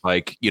 yes,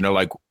 like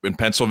in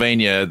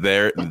Pennsylvania,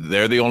 they're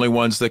the only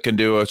ones that can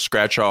do a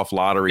scratch off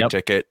lottery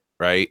ticket,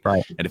 right,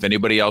 and if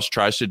anybody else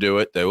tries to do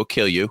it, they will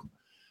kill you,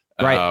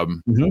 right.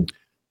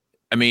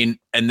 I mean,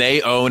 and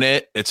they own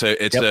it. It's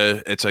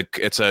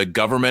a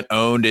government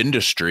owned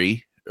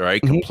industry,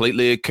 right,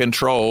 completely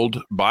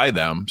controlled by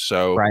them.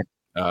 So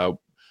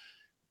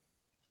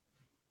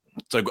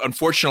so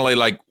unfortunately,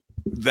 like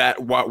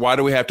that, why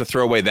do we have to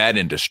throw away that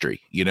industry?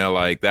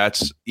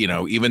 That's,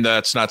 even though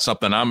that's not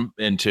something I'm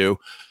into,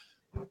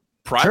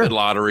 private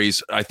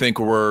lotteries, I think,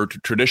 were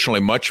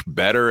traditionally much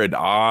better at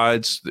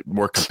odds,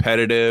 more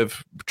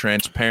competitive,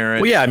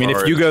 transparent. Well, yeah, I mean,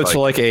 if you go to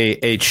like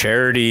a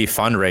charity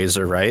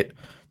fundraiser, right,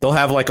 they'll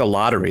have like a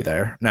lottery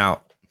there.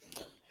 Now,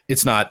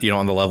 it's not,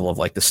 on the level of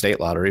like the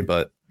state lottery,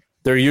 but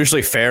they're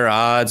usually fair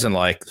odds, and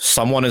like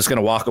someone is going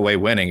to walk away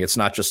winning. It's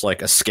not just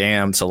like a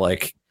scam to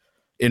like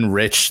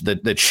enrich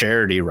the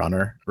charity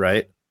runner,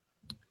 right?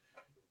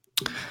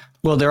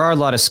 Well, there are a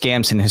lot of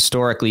scams, and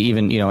historically,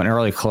 even in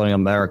early colonial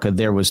America,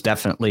 there was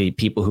definitely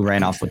people who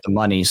ran off with the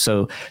money.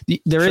 So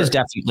there is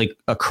definitely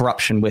a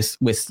corruption with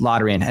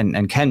lottery,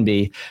 and can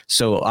be.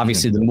 So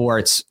obviously, the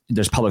more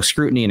there's public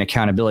scrutiny and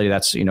accountability,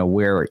 that's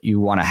where you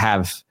want to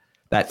have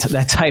that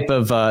type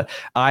of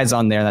eyes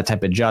on there, and that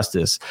type of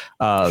justice.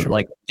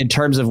 Like in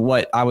terms of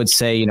what I would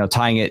say,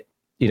 tying it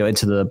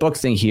into the book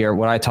thing here,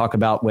 what I talk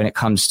about when it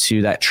comes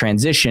to that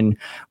transition,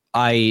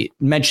 I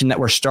mentioned that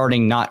we're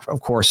starting not,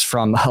 of course,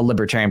 from a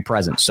libertarian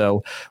present.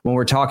 So when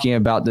we're talking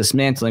about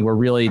dismantling, we're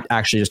really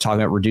actually just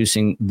talking about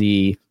reducing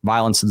the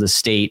violence of the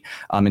state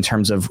in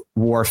terms of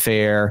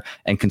warfare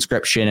and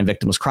conscription and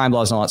victimless crime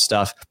laws and all that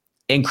stuff,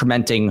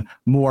 incrementing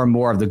more and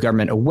more of the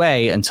government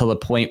away until the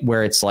point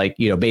where it's like,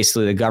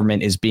 basically the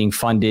government is being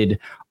funded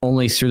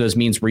only through those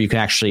means where you can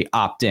actually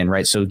opt in,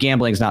 right? So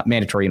gambling is not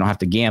mandatory. You don't have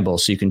to gamble.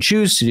 So you can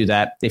choose to do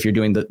that if you're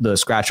doing the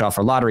scratch off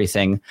or lottery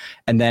thing.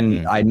 And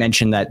then I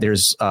mentioned that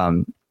there's,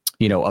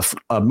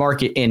 a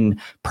market in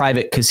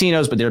private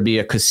casinos, but there'd be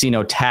a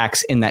casino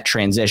tax in that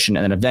transition.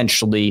 And then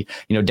eventually,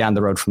 down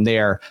the road from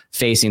there,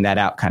 phasing that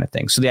out kind of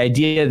thing. So the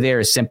idea there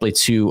is simply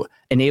to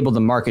enable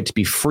the market to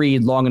be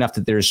freed long enough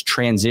that there's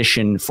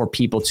transition for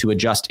people to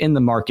adjust in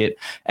the market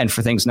and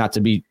for things not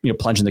to be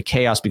plunged into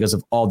chaos because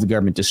of all the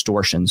government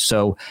distortions.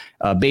 So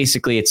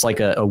basically, it's like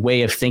a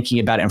way of thinking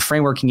about it and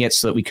frameworking it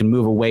so that we can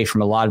move away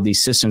from a lot of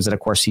these systems that, of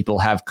course, people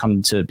have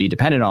come to be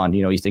dependent on.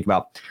 You think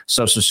about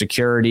Social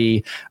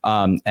Security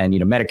and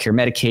Medicare,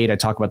 Medicaid. I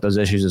talk about those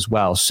issues as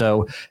well.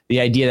 So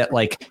the idea that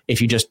like if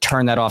you just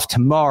turn that off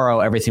tomorrow,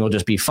 everything will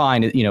just be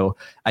fine.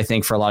 I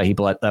think for a lot of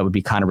people that would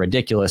be kind of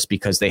ridiculous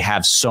because they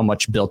have so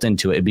much built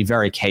into it. It'd be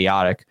very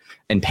chaotic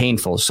and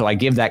painful. So I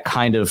give that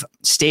kind of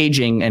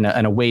staging and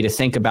a way to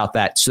think about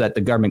that so that the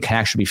government can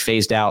actually be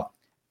phased out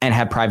and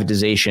have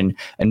privatization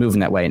and move in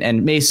that way. And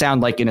it may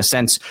sound like, in a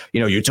sense,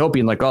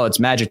 utopian, like, oh, it's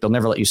magic, they'll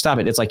never let you stop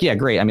it. It's like, yeah,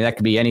 great. I mean, that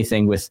could be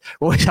anything with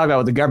what we talk about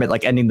with the government,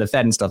 like ending the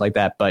Fed and stuff like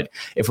that. But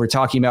if we're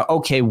talking about,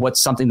 okay,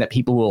 what's something that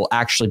people will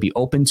actually be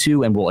open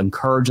to and will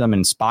encourage them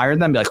and inspire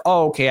them, be like,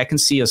 oh, okay, I can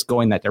see us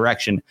going that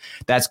direction.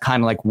 That's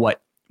kind of like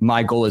what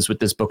my goal is with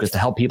this book, is to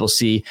help people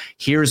see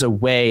here's a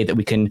way that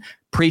we can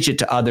preach it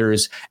to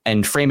others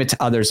and frame it to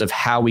others of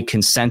how we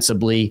can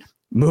sensibly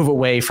move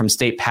away from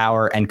state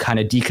power and kind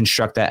of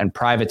deconstruct that and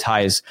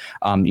privatize,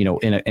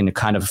 in a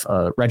kind of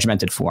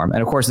regimented form.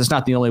 And of course, that's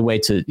not the only way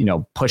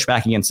to, push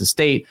back against the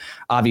state.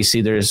 Obviously,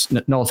 there's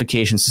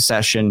nullification,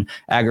 secession,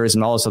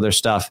 agorism, all this other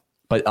stuff.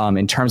 But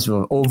in terms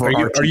of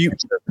overarching, are you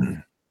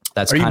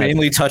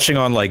mainly touching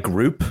on like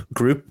group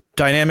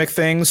dynamic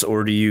things,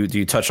 or do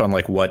you touch on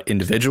like what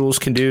individuals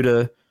can do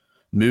to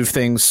move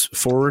things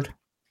forward?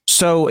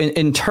 So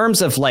in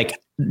terms of like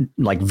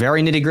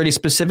very nitty gritty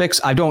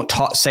specifics, I don't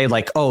say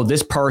like, oh,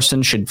 this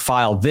person should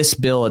file this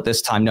bill at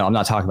this time. No, I'm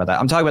not talking about that.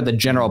 I'm talking about the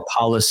general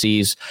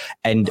policies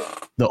and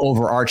the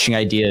overarching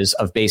ideas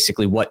of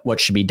basically what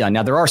should be done.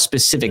 Now, there are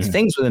specific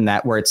things within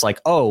that where it's like,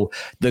 oh,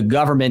 the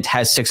government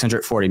has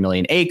 640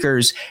 million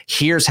acres.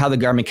 Here's how the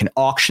government can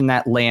auction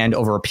that land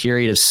over a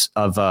period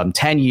of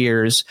 10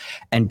 years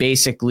and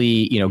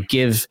basically,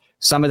 give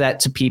some of that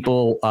to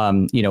people,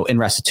 in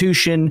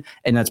restitution,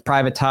 and that's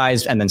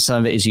privatized. And then some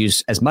of it is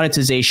used as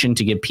monetization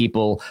to give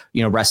people,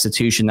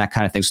 restitution, that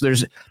kind of thing. So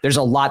there's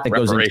a lot that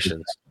goes into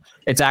it.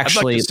 It's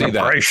actually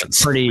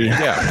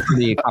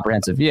pretty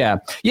comprehensive. Yeah.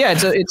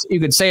 It's you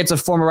could say it's a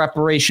form of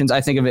reparations. I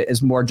think of it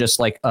as more just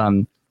like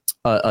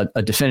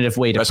a definitive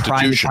way to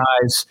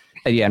privatize.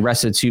 and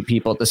restitute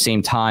people at the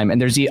same time.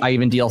 And I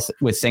even deal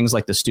with things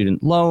like the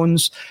student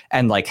loans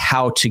and like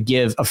how to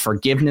give a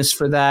forgiveness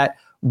for that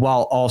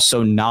while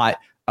also not,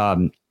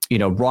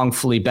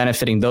 wrongfully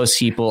benefiting those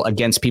people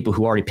against people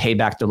who already paid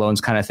back their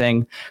loans, kind of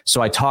thing.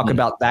 So I talk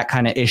about that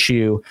kind of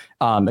issue.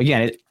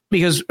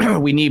 Because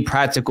we need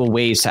practical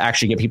ways to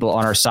actually get people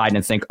on our side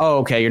and think, oh,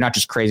 okay, you're not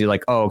just crazy.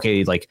 Like, oh,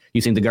 okay, like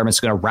you think the government's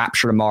going to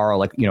rapture tomorrow,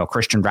 like,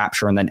 Christian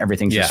rapture, and then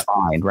everything's just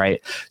fine,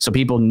 right? So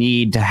people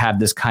need to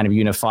have this kind of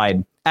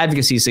unified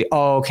advocacy, say,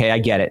 oh, okay, I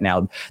get it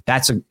now.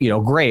 That's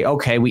great.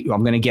 Okay, I'm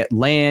going to get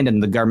land,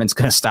 and the government's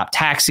going to stop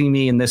taxing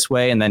me in this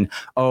way, and then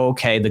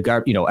okay,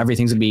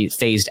 everything's going to be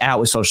phased out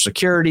with Social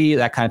Security,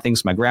 that kind of thing,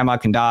 so my grandma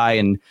can die,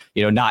 and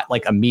not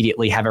like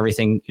immediately have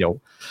everything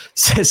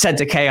sent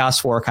to chaos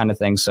for kind of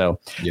thing. So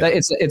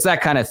it's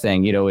that kind of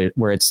thing,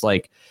 where it's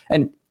like,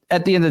 and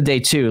at the end of the day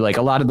too, like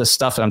a lot of the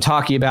stuff that I'm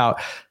talking about,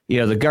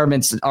 the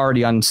government's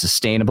already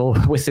unsustainable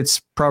with its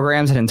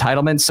programs and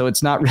entitlements. So it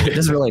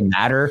doesn't really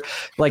matter.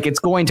 Like it's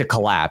going to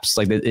collapse.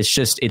 Like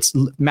it's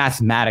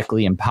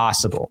mathematically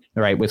impossible,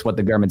 right? With what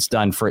the government's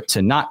done for it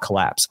to not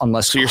collapse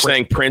unless. So you're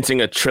saying printing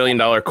 $1 trillion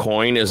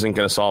coin isn't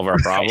going to solve our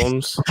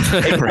problems?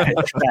 Right,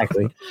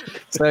 exactly.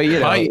 So,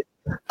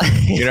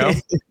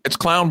 it's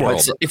clown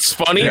world. It's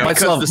funny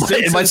because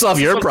it might solve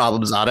your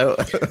problems, Otto.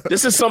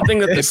 This is something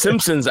that The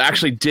Simpsons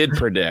actually did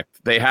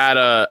predict. They had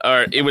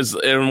it was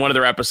in one of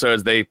their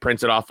episodes, they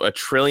printed off $1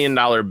 trillion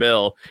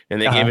bill and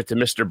they gave it to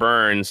Mr.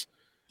 Burns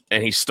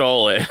and he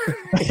stole it.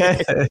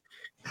 And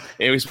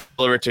he was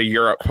delivered to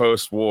Europe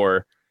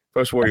post-war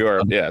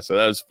Europe. Yeah.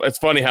 So it's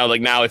funny how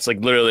like now it's like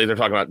literally they're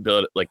talking about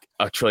build like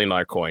 $1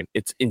 trillion coin.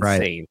 It's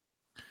insane. Right.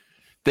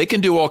 They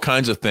can do all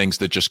kinds of things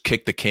that just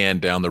kick the can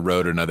down the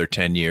road another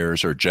 10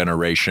 years or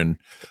generation.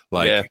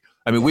 I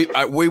mean,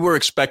 we were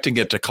expecting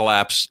it to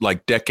collapse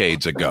like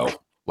decades ago.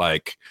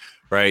 Like,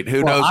 right.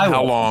 Who knows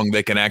how long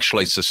they can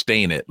actually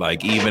sustain it?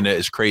 Like, even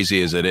as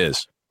crazy as it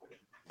is.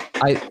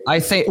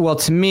 I think, well,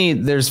 to me,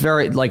 there's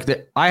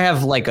I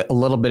have like a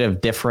little bit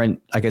of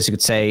different, I guess you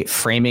could say,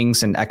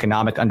 framings and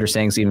economic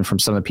understandings, even from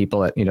some of the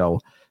people that,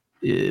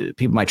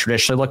 people might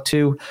traditionally look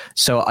to.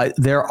 So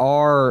there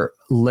are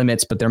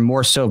limits, but they're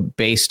more so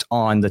based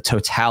on the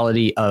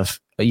totality of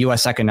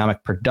U.S.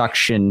 economic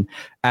production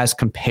as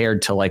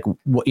compared to like,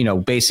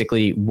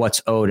 basically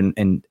what's owed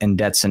and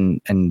debts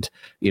and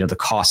the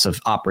costs of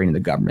operating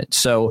the government.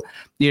 So,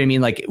 you know what I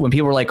mean? Like when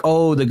people were like,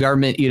 oh, the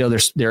government,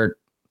 they're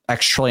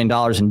X $1 trillion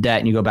in debt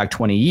and you go back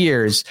 20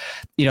 years,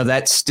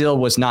 that still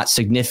was not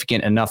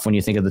significant enough when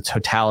you think of the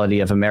totality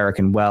of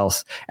American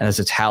wealth and the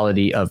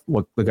totality of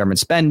what the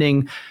government's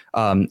spending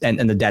and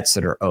the debts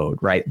that are owed.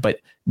 Right. But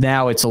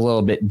now it's a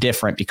little bit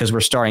different because we're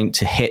starting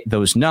to hit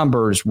those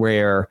numbers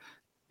where,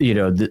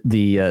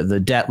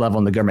 the debt level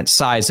and the government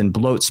size and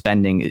bloat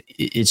spending,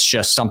 it's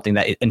just something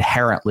that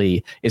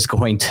inherently is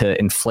going to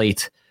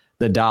inflate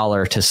the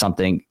dollar to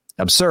something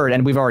absurd.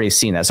 And we've already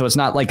seen that. So it's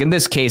not like in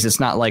this case, it's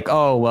not like,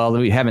 oh, well,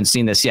 we haven't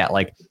seen this yet.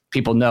 Like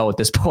people know at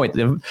this point,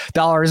 the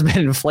dollar has been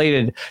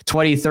inflated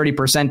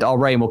 20-30%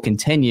 already and will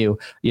continue,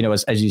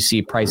 as you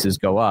see prices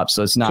go up.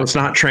 So it's not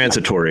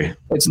transitory.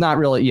 It's not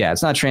really. Yeah,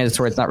 it's not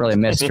transitory. It's not really a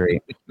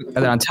mystery. And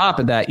then on top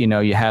of that,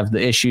 you have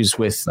the issues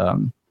with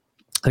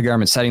the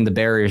government setting the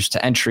barriers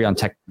to entry on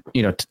tech,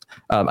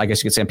 I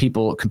guess you could say on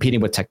people competing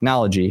with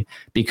technology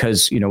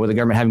because, with the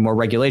government having more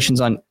regulations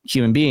on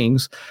human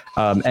beings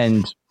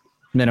and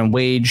minimum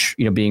wage,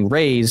 being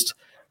raised,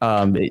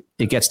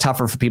 it gets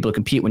tougher for people to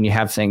compete when you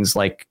have things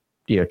like,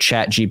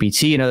 Chat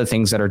GPT and other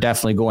things that are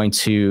definitely going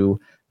to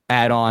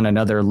add on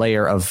another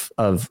layer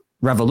of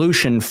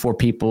revolution for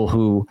people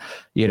who,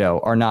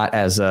 are not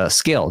as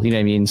skilled, you know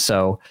what I mean?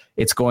 So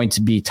it's going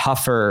to be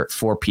tougher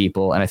for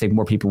people. And I think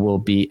more people will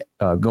be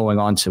going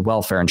on to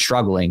welfare and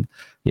struggling,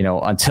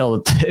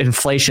 until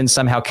inflation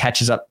somehow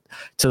catches up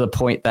to the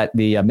point that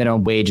the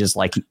minimum wage is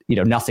like,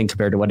 nothing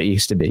compared to what it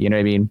used to be. You know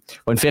what I mean?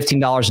 When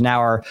 $15 an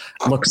hour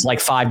looks like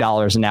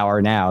 $5 an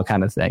hour now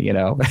kind of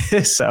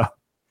thing, so.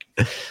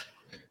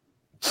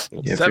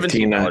 Yeah,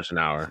 $17 an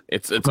hour.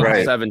 It's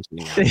right.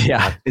 17.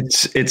 Yeah.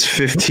 It's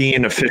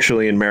 15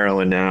 officially in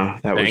Maryland now.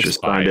 That was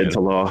just signed into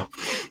law.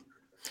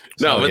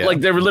 No, but like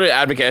they were literally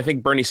advocating. I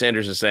think Bernie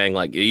Sanders is saying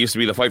like it used to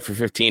be the fight for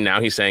 15.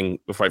 Now he's saying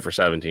the fight for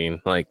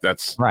 17. Like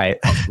that's right.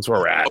 That's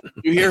where we're at.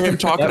 You hear him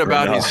talking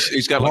about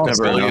he's got like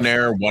a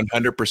billionaire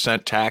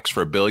 100% tax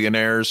for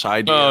billionaires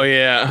idea. Oh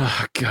yeah.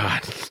 Oh,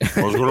 God. It's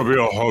going to be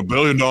 $1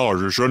 billion.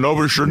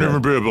 Nobody shouldn't even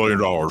be $1 billion.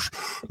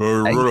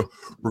 We're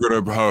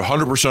going to have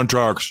 100%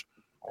 tax.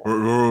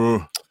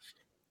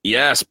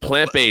 Yes,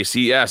 plant-based.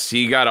 Yes,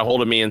 he got a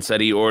hold of me and said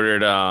he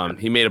ordered.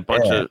 He made a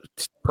bunch of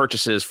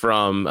purchases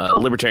from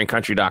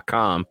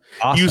libertariancountry.com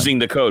using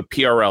the code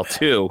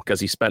PRL2 because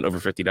he spent over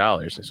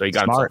 $50. So he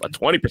got himself a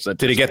 20%.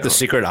 Did he get the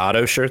secret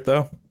Otto shirt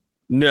though?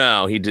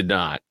 No, he did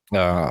not.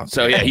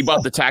 So yeah, he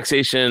bought the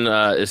taxation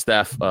is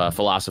theft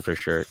philosopher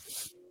shirt.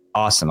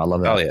 Awesome, I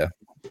love that. Oh yeah.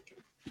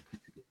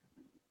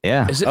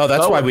 Yeah.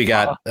 That's why we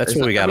got. That's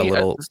why we got a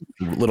little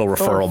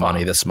referral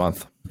money this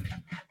month.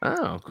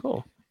 Oh,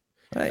 cool.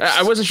 Nice.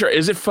 I wasn't sure.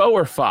 Is it faux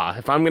or fa?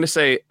 If I'm going to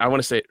say, I want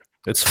to say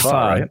It's pho,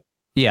 right?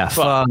 Yeah,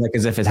 pho, like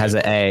as if it has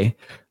an A,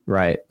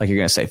 right? Like you're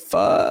gonna say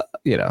pho,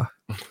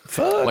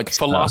 Fuck. Like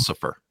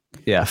philosopher.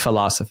 Yeah,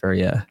 philosopher.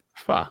 Yeah.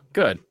 Pho.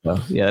 Good. So,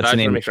 yeah, that's I the just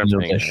name wanna of make sure I'm the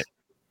saying dish. it.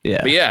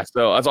 Yeah. But yeah,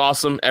 so that's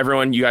awesome.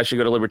 Everyone, you guys should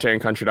go to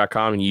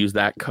libertariancountry.com and use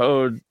that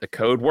code. The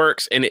code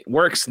works, and it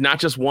works not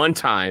just one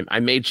time. I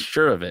made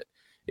sure of it.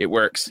 It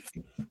works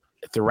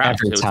throughout.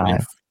 Every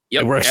time.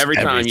 Yep, It works every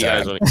time you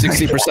guys.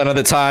 60% of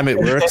the time, it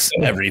works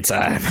every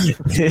time.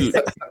 Dude,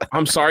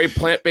 I'm sorry,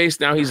 plant-based.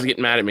 Now he's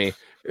getting mad at me.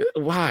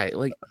 Why?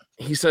 Like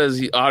he says,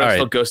 he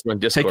still goes on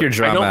Discord. Take your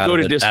drama I don't go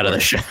to Discord. out of the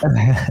show.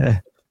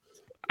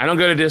 I don't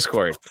go to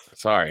Discord.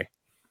 Sorry.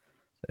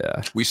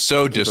 Yeah. We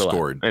sow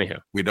Discord. Anyhow.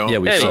 We don't. Yeah,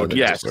 we Anyway, sow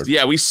yes. Discord.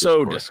 Yeah, we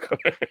sow Discord.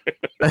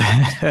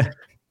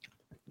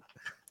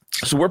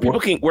 So where people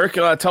can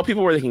tell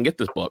people where they can get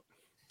this book.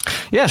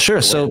 Yeah,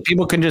 sure. So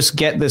people can just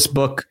get this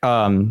book.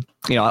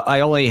 I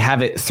only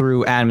have it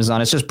through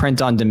Amazon. It's just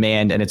print on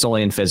demand, and it's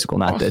only in physical,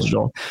 not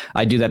digital.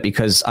 I do that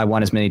because I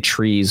want as many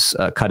trees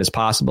cut as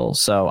possible.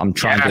 So I'm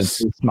trying to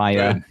increase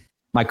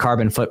my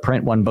carbon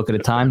footprint one book at a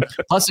time.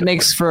 Plus, it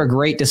makes for a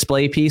great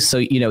display piece. So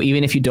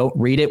even if you don't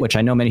read it, which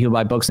I know many who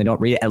buy books and they don't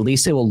read it, at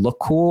least it will look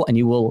cool, and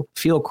you will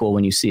feel cool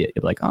when you see it.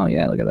 You'll be like, oh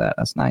yeah, look at that.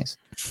 That's nice.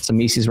 Some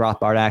Mises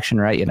Rothbard action,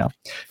 right? You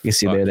can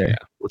see they're there. Yeah.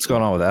 What's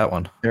going on with that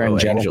one? They're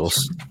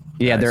angels.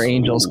 Yeah, they're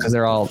angels because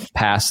they're all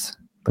past,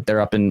 but they're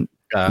up in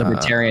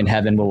libertarian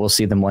heaven where we'll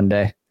see them one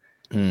day.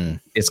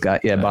 It's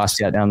got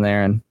BASEDtiat down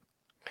there and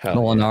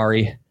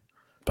Molinari.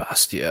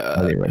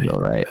 BASEDtiat.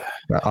 Right.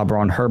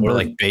 Auburn Herbert. Or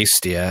like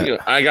BASEDtiat.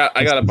 I got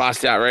a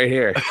BASEDtiat right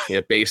here.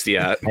 Yeah,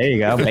 BASEDtiat. There you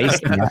go.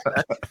 BASEDtiat.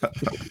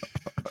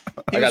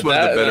 He was one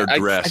of the better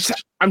dressed.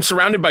 I'm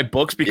surrounded by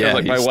books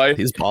because my wife,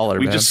 he's baller.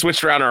 we man. just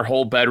switched around our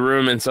whole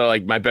bedroom, and so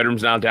like my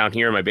bedroom's now down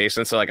here in my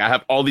basement. So like I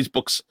have all these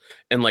books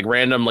and like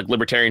random like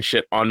libertarian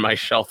shit on my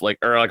shelf,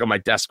 or on my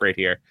desk right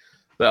here.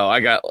 So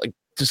I got like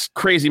just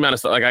crazy amount of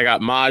stuff. Like I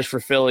got Maj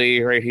for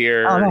Philly right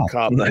here. Oh,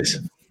 Cup. Nice.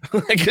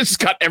 I just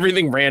got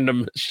everything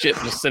random shit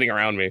just sitting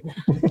around me.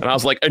 And I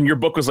was like, and your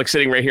book was like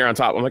sitting right here on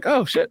top. I'm like,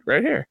 oh shit,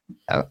 right here.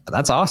 Oh,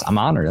 that's awesome. I'm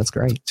honored. That's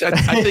great.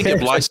 I think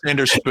if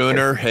Lysander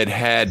Spooner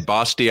had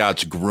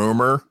BASEDtiat's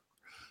groomer,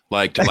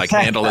 to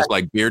handle his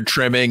beard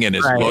trimming and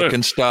his look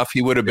and stuff,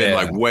 he would have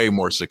been way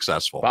more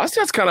successful.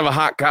 BASEDtiat's kind of a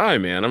hot guy,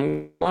 man.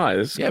 I'm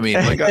lying. Yeah, I mean,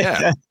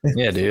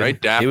 yeah, dude. Right,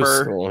 dapper. He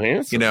was so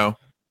handsome.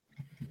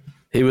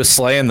 He was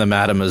slaying the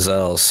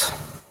mademoiselles.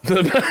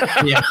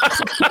 Yeah.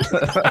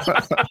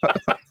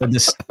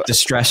 The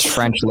distressed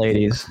French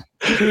ladies.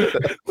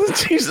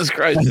 Jesus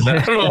Christ. I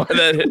don't know why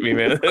that hit me,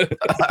 man.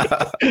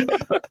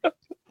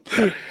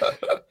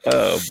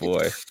 Oh,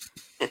 boy.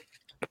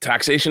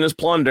 Taxation is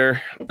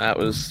plunder. That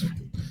was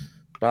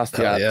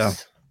BASEDtiat. Yeah.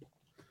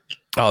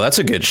 Oh, that's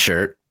a good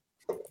shirt.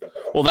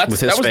 Well, that with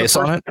his was face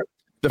on it.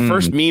 The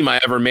first meme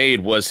I ever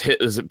made was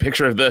a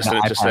picture of this, and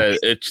it just said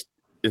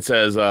it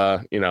says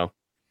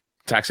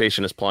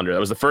taxation is plunder. That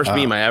was the first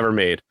meme I ever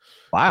made.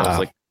 Wow. It was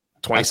like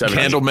 27.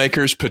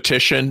 Candlemakers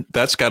petition.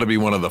 That's got to be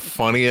one of the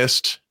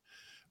funniest,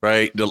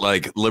 right? The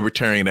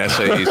libertarian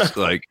essays,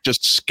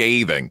 just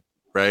scathing,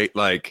 right?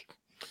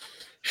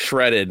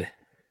 Shredded.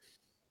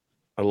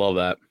 I love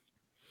that.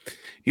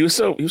 He was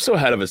so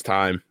ahead of his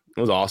time. It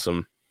was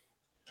awesome.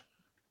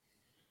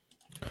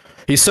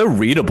 He's so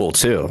readable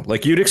too.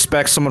 You'd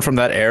expect someone from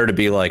that era to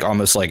be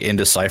almost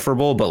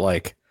indecipherable,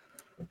 but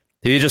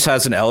he just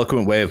has an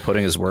eloquent way of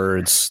putting his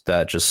words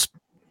that just,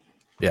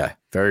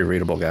 very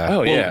readable guy.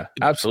 Oh yeah,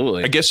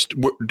 absolutely. I guess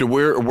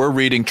we're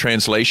reading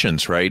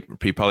translations, right?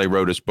 He probably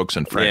wrote his books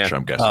in French.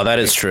 I'm guessing. Oh, that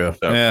is true.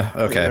 So, yeah.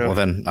 Okay. Well,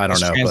 then I don't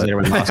know.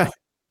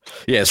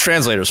 His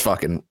translator's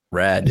fucking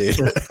rad, dude.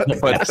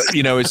 But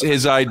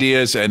his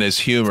ideas and his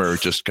humor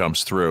just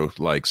comes through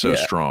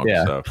strong.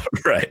 Yeah. So.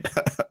 Right.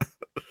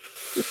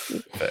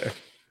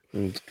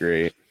 It's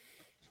great.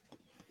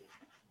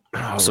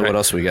 So what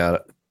else we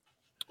got?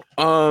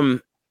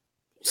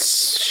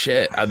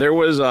 Shit. There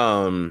was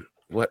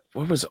what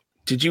was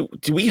did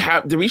we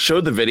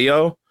show the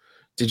video?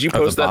 Did you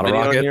post that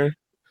video on here?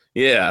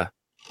 Yeah.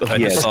 I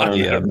just saw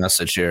the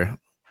message here.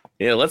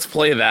 Yeah, let's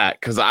play that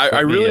because I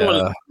really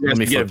want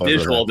to get a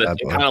visual that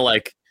kind of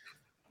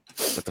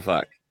what the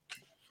fuck.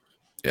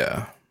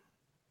 Yeah.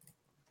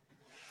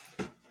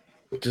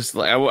 Just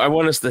I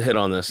want us to hit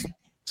on this.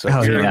 So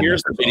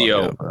here's the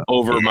video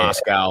over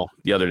Moscow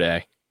the other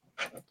day.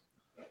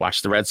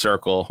 Watch the red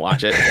circle.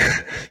 Watch it.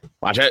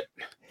 Watch it.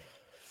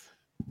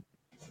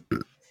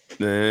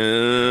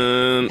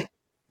 And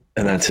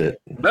that's it.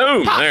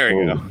 Boom. There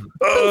you go.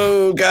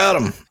 Oh, got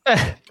him.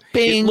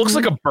 It looks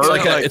like a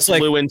bird that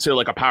flew into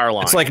a power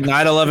line. It's like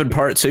 9/11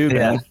 Part 2,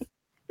 man.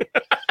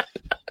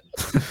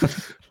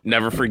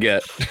 Never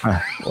forget.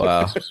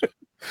 Wow.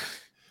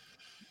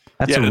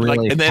 That's a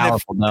really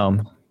powerful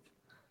dome.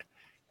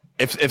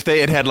 If they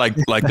had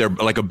their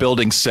a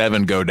building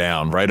 7 go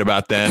down right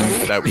about then,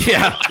 that was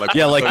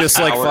this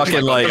fucking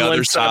on the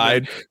other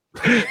side,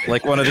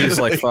 one of these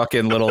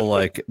fucking little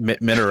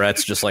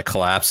minarets just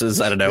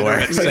collapses out of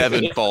nowhere.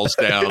 7 falls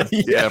down.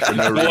 Yeah, for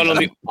no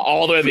reason.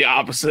 All the way the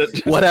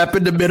opposite. What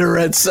happened to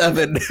minaret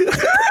 7?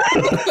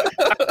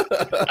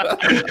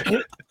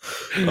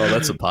 Oh,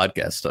 that's a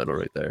podcast title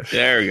right there.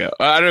 There we go.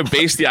 I don't know.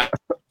 BASEDtiat.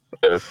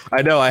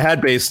 I know I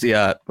had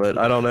BASEDtiat, but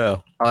I don't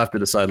know. I'll have to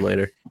decide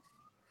later.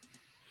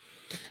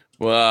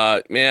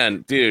 Well,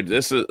 man, dude,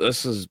 this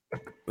is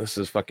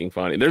fucking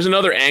funny. There's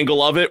another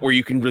angle of it where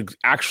you can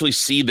actually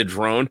see the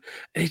drone.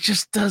 And it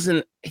just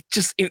doesn't.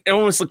 It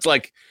almost looks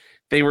like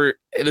they were.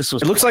 It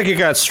looks like it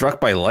got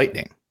struck by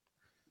lightning.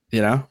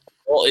 You know.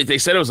 Well, they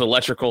said it was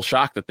electrical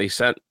shock that they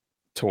sent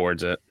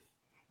towards it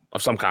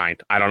of some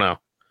kind. I don't know.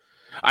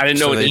 I didn't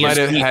know So what they might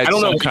have had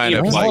some kind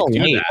of like,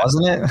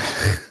 wasn't it?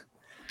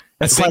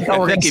 It's like,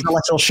 we're getting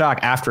electrical shock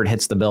after it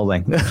hits the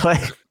building.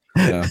 Like,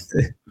 Yeah.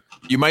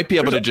 you might be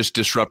able to just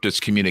disrupt its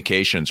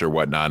communications or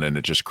whatnot, and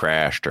it just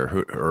crashed, or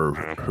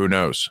who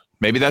knows?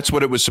 Maybe that's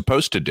what it was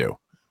supposed to do.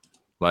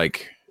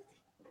 Like,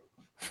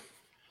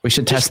 we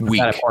should test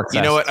weak. that at Pork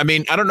You know Fest. what I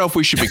mean? I don't know if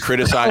we should be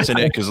criticizing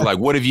it because, like,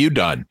 what have you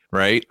done,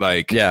 right?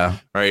 Like, Yeah.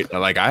 right.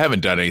 Like, I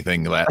haven't done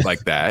anything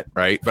like that,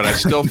 right? But I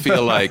still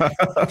feel like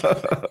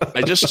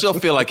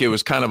it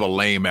was kind of a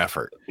lame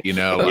effort, you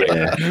know?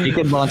 Like, You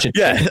could launch it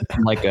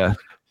like a.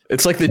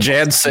 It's like the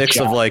Jan 6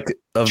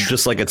 of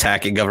just like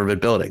attacking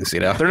government buildings, you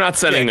know? They're not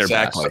setting their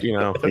exactly. best, you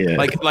know. Yeah.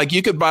 like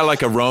you could buy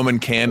like a Roman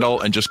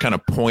candle and just kind of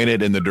point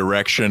it in the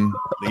direction,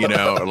 you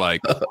know, like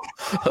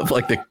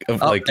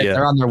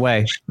They're on their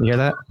way. You hear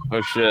that?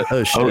 Oh shit.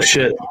 Oh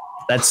shit.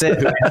 That's it.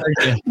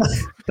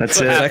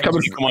 That's it. That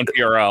comes from on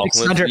PRL.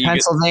 600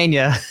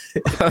 Pennsylvania.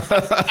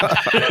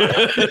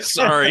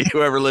 Sorry,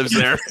 whoever lives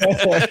there.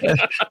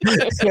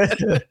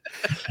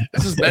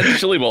 This is Ben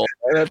Chili Bowl.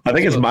 I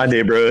think it's my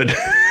neighborhood.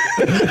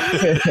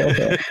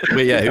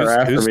 Wait, yeah,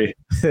 They're after me.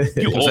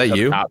 Was that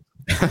you?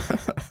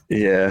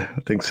 Yeah,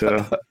 I think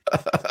so.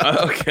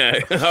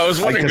 Okay. I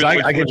was wondering.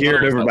 Because I could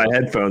hear it over my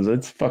headphones.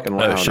 It's fucking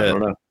loud. shit. I don't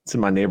know. It's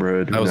in my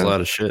neighborhood. That was a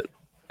lot of shit.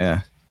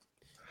 Yeah.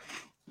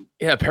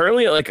 Yeah,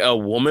 apparently like a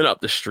woman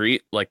up the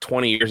street like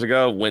 20 years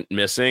ago went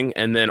missing,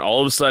 and then all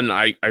of a sudden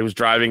I was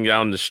driving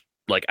down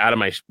like out of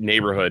my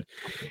neighborhood,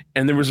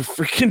 and there was a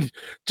freaking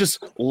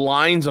just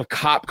lines of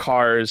cop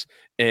cars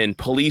and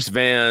police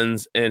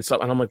vans and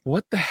stuff, and I'm like,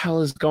 what the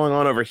hell is going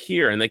on over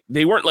here? And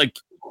they weren't like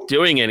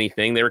doing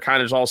anything. They were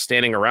kind of just all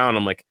standing around.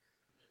 I'm like,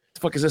 what the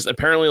fuck is this?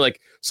 Apparently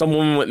like some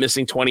woman went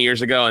missing 20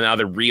 years ago, and now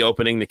they're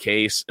reopening the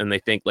case, and they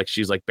think like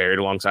she's like buried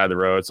alongside the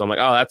road. So I'm like,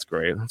 oh, that's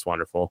great. That's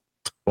wonderful.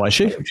 Was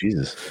she? Oh,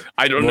 Jesus.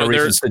 I don't More know.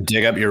 reasons to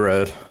dig up your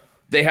road.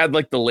 They had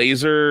like the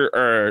laser,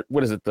 or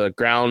what is it? The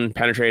ground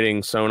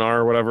penetrating sonar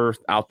or whatever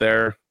out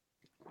there.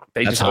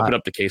 They That's just opened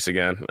up the case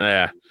again.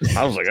 Yeah.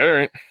 I was like,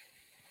 all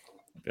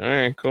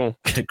right, cool.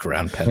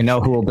 Ground pen. We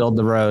know who will build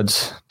the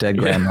roads. Dead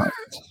grandma.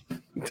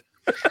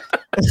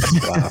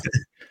 Wow.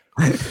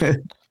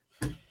 Dude,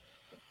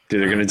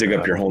 they're going to dig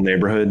up your whole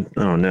neighborhood?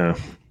 Oh, no.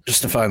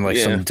 Just to find like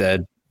some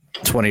dead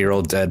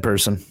 20-year-old dead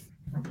person.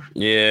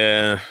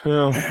 Yeah.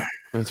 Well,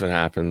 that's what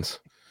happens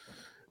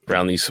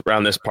around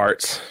this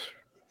parts.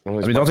 I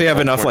mean, don't they have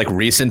enough like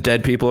recent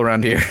dead people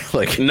around here?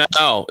 Like,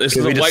 no, this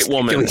is a white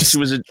woman. She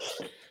was a.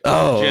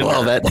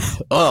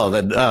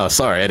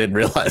 Sorry, I didn't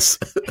realize.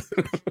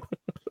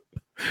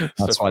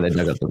 That's why they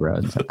dug up the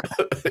roads. Okay.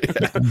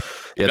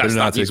 Yeah, they're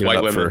not these taking white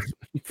up women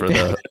for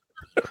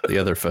the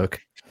other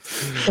folk.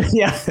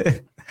 Yeah.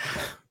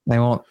 They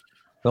won't.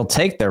 They'll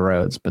take their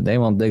roads, but they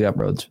won't dig up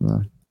roads for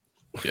them.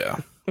 Yeah.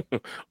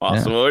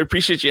 Awesome. Well, we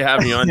appreciate you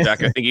having me on,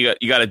 Jack. I think you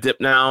got a dip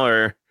now,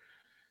 or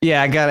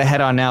yeah, I got to head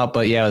on out,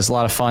 but yeah, it was a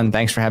lot of fun.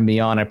 Thanks for having me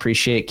on. I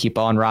appreciate it. Keep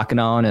on rocking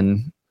on,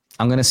 and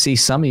I'm gonna see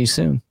some of you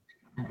soon.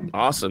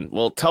 awesome.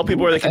 Well, tell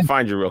people where they can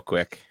find you real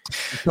quick.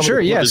 Sure.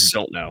 People Yes. just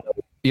don't know.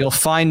 You'll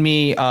find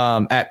me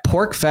at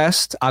Pork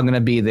Fest. I'm going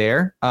to be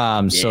there.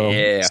 So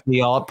see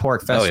y'all at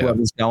Pork Fest,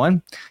 whoever's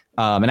going.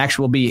 And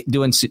actually, we'll be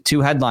doing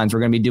two headlines. We're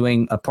going to be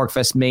doing a Pork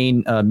Fest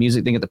main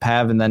music thing at the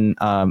PAV, and then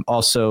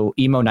also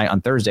emo night on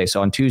Thursday.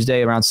 So on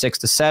Tuesday around 6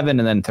 to 7,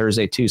 and then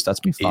Thursday too. So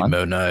that's gonna be fun.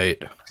 Emo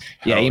night.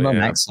 Yeah, emo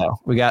night. So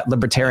we got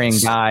libertarian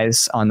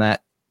guys on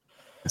that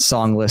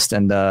song list,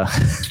 and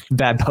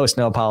Bad Post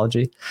No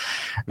Apology.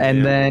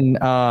 And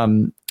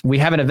then we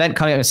have an event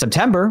coming up in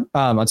September.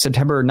 On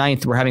September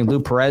 9th, we're having Lou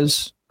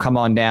Perez come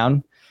on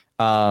down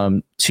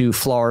to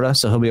Florida.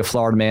 So he'll be a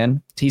Florida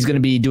man. He's going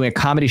to be doing a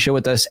comedy show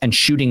with us and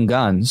shooting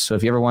guns. So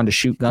if you ever wanted to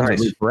shoot guns with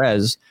Lou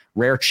Perez,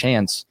 rare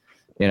chance,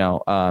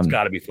 it's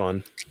got to be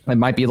fun. It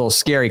might be a little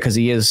scary because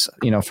he is,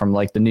 from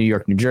like the New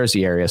York, New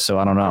Jersey area. So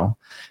I don't know,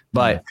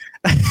 but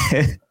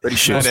we'll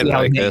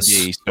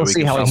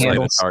see how he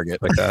handles target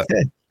like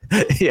that.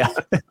 Yeah.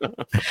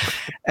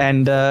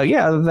 And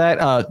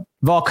that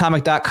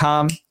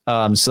volcomic.com.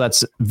 So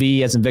that's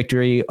V as in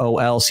Victory,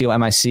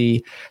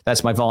 OLCOMIC.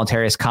 That's my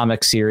voluntarious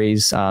comic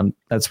series.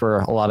 That's where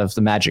a lot of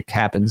the magic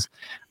happens.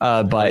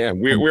 But yeah,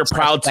 we're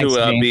proud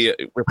to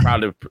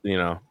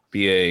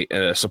be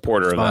a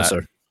supporter of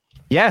that.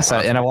 Yes,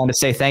 and I want to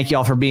say thank you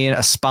all for being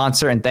a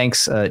sponsor, and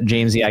thanks,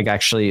 Jamesy. I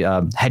actually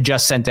had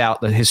just sent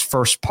out his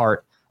first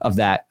part of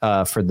that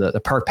for the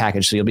perk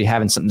package, so you'll be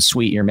having something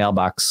sweet in your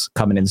mailbox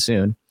coming in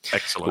soon.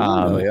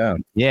 Excellent.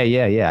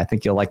 Yeah. I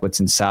think you'll like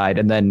what's inside.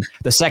 And then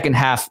the second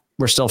half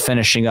we're still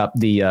finishing up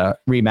the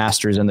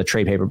remasters and the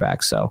trade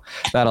paperbacks. So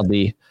that'll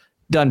be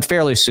done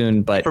fairly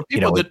soon. But for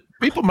people that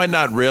people might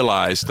not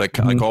realize that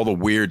like all the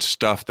weird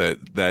stuff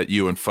that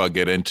you and Fug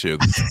get into,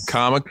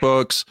 comic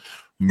books,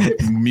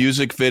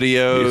 music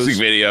videos,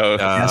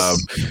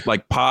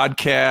 like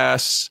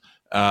podcasts,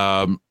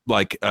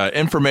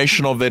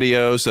 informational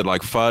videos that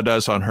like Fudd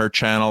does on her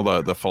channel,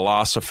 the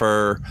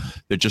philosopher.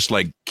 They're just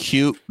like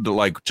cute,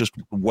 like just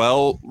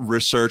well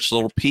researched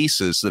little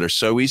pieces that are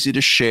so easy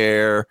to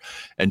share.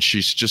 And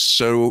she's just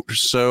so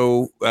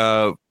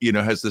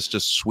has this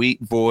just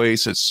sweet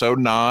voice. It's so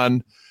I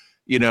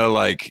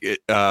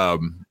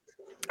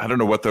don't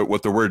know what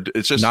the word.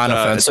 It's just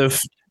non-offensive.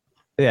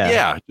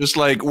 Yeah, just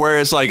like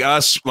whereas like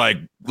us like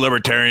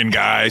libertarian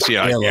guys,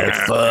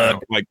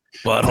 butthole.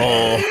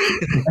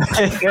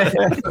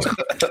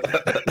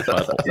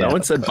 No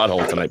one said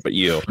butthole tonight, but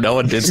you. No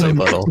one did say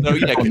butthole. No,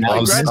 yeah,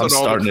 congrats on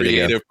all the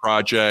creative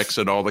projects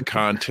and all the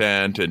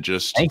content and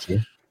just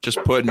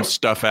putting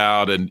stuff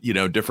out and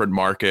different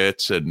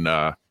markets and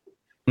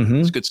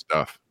it's good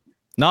stuff.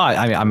 No,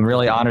 I'm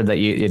really honored that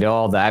you do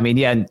all that. I mean,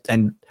 yeah,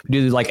 and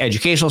do like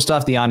educational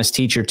stuff, The Honest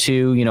Teacher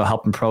too,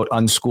 helping promote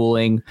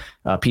unschooling,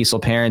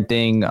 peaceful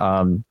parenting.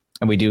 And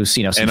we do,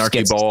 some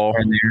Anarchy Ball,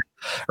 here and there,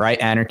 right?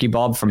 Anarchy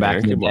Ball from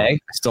back in the day. I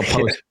still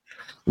post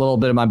a little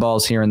bit of my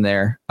balls here and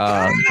there.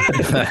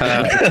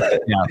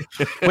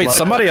 Wait,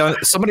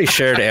 somebody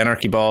shared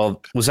Anarchy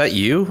Ball. Was that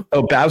you?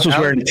 Oh, Babs was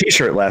wearing a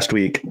t-shirt last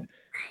week.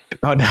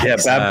 Oh, nice. Yeah,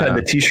 Babs had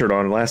the t-shirt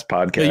on last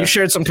podcast. Yeah, you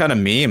shared some kind of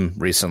meme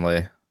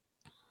recently.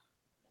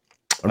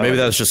 Or maybe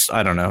that was just,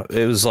 I don't know.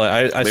 It was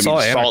like, I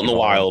saw Salt in the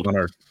Wild.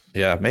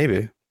 Yeah,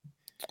 maybe.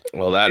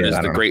 Well, that is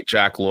the great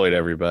Jack Lloyd,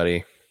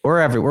 everybody. We're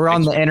everywhere. We're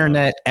on the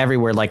internet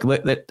everywhere. Like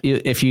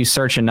if you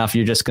search enough,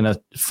 you're just going to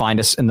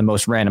find us in the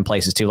most random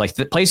places too. Like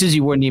the places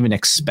you wouldn't even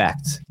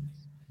expect.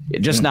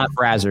 Just not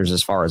Brazzers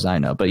as far as I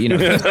know, but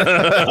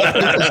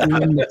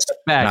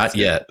not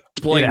yet.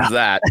 Explains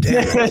that.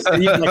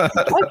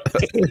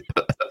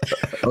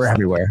 We're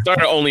everywhere. Start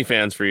an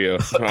OnlyFans for you.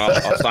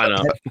 I'll sign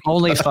up.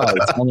 Only fuzz.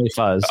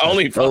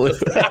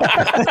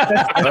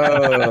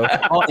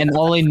 And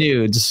only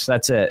nudes.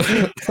 That's it.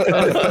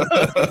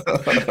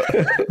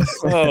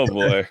 Oh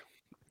boy.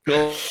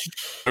 Cool.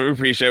 We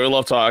appreciate it. We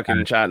love talking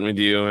and chatting with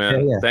you,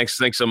 man. Yeah. Thanks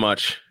so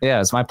much. Yeah,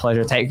 it's my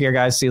pleasure. Take care,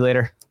 guys. See you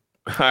later.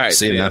 All right.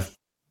 See you, man.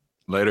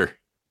 Later.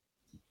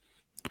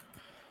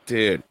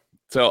 Dude.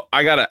 So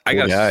I got a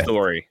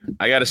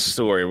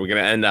story. We're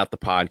gonna end out the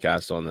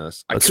podcast on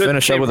this. Let's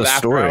finish up with a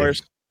story.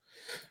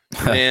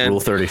 Man, Rule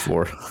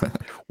 34.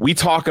 We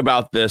talk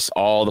about this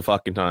all the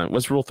fucking time.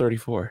 What's Rule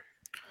 34?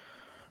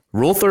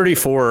 Rule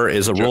 34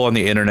 is a rule on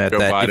the internet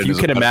that if you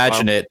can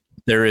imagine it,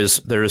 there is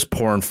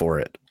porn for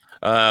it.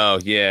 Oh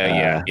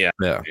yeah.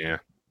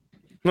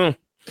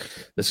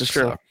 This is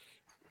true.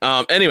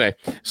 Anyway,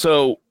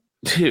 so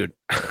dude,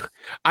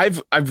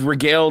 I've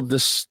regaled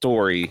this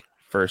story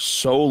for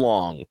so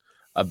long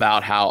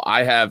about how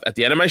I have at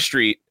the end of my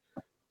street,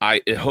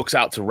 it hooks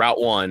out to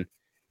Route 1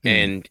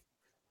 and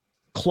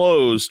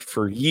closed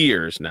for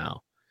years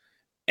now.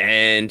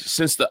 And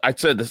since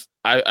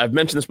I've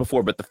mentioned this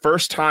before, but the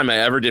first time I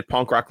ever did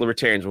Punk Rock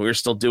Libertarians, when we were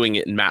still doing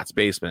it in Matt's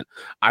basement,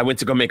 I went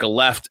to go make a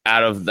left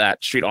out of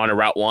that street onto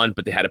Route 1,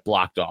 but they had it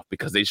blocked off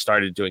because they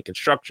started doing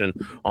construction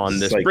on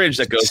this bridge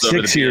that goes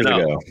over the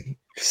B&O.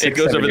 It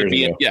goes over the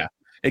B&O. Yeah,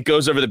 it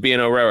goes over the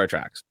B&O railroad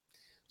tracks.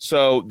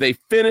 So they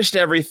finished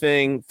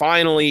everything.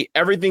 Finally,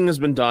 everything has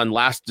been done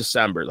last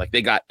December. Like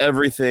they got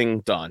everything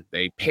done.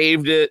 They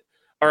paved it.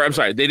 Or I'm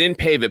sorry, they didn't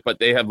pave it, but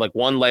they have like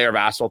one layer of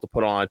asphalt to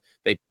put on.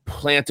 They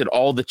planted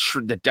all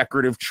the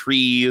decorative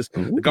trees.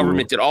 Ooh. The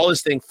government did all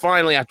this thing.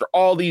 Finally, after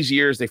all these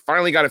years, they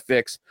finally got it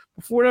fixed.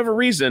 But for whatever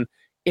reason,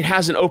 it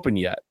hasn't opened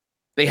yet.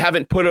 They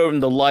haven't put over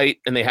the light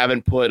and they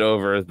haven't put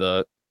over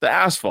the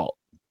asphalt.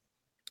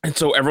 And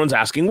so everyone's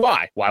asking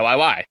why?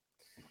 Why?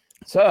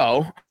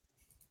 So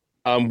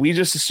we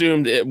just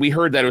assumed we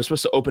heard that it was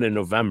supposed to open in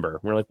November.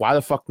 We're like, why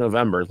the fuck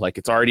November? Like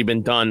it's already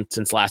been done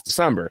since last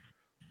December.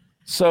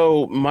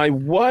 So my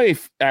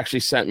wife actually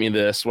sent me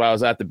this while I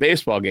was at the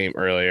baseball game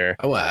earlier.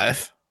 A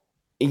wife?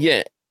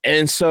 Yeah.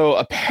 And so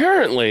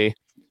apparently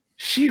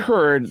she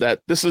heard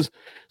that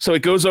so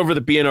it goes over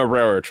the B&O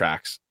railroad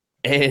tracks.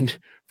 And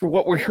for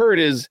what we heard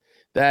is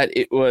that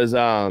it was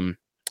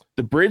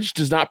the bridge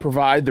does not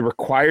provide the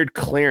required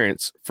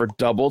clearance for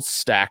double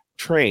stacked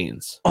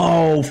trains.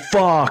 Oh,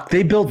 fuck.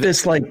 They built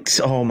this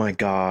oh my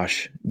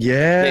gosh.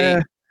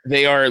 Yeah.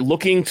 They are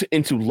looking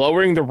into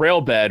lowering the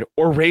rail bed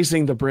or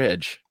raising the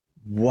bridge.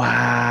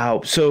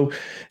 Wow. So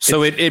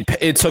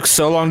it took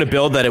so long to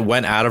build that it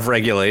went out of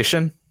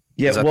regulation?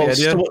 Yeah, well,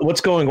 what's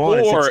going on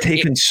is it's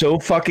taken so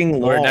fucking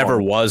long. Or it never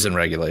was in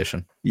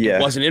regulation. Yeah.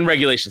 It wasn't in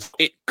regulations.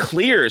 It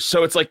clears.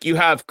 So it's like you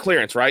have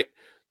clearance, right?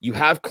 You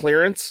have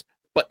clearance,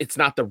 but it's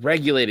not the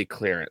regulated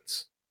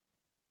clearance.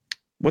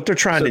 What they're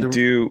trying to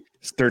do,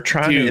 they're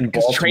trying to in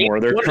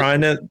Baltimore,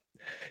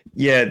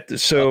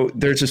 so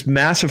there's this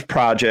massive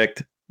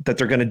project that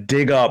they're going to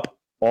dig up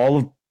all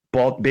of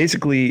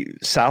basically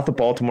south of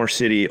Baltimore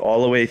City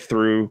all the way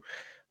through.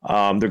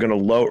 They're going to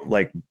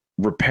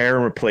repair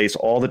and replace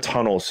all the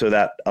tunnels so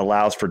that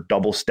allows for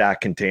double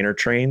stack container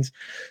trains.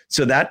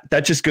 So that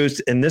just goes,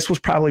 and this was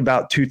probably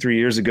about 2-3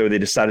 years ago. They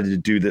decided to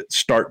doing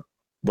this project.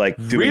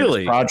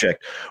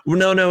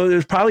 Well, no, it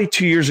was probably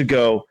 2 years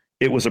ago.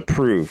 It was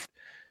approved.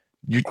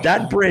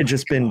 That bridge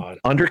has been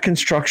under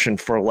construction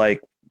for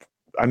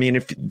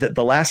if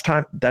the last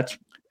time that's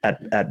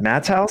at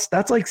Matt's house,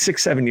 that's like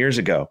 6-7 years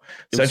ago.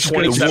 So that's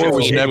the war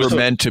was never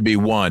meant to be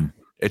won.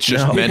 It's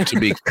just meant to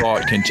be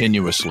fought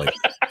continuously.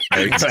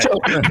 Right? So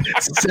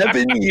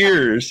 7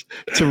 years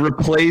to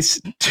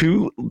replace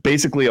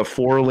basically a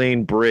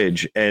 4-lane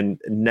bridge. And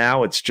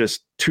now it's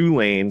just 2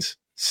 lanes,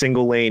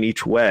 single lane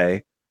each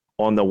way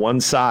on the one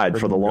side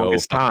for the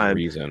longest time.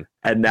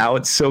 And now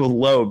it's so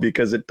low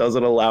because it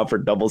doesn't allow for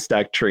double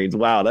stack trains.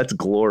 Wow, that's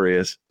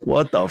glorious.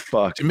 What the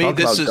fuck? To me,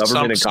 this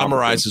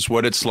summarizes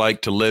what it's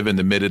like to live in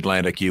the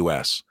mid-Atlantic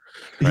U.S.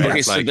 Right?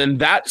 Okay,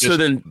 so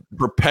then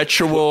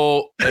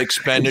perpetual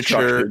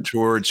expenditure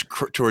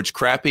towards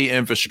crappy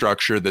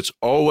infrastructure that's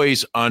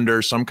always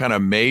under some kind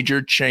of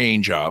major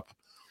change up,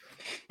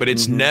 but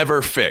it's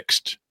never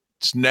fixed.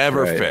 It's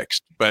never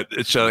fixed, but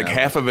it's like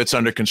half of it's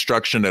under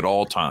construction at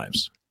all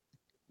times.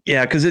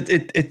 Yeah, because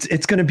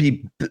it's going to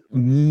be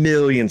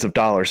millions of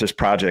dollars, this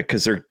project,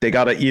 because they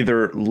got to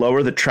either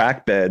lower the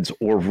track beds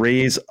or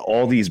raise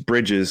all these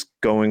bridges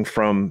going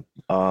from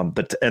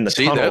the tunnels.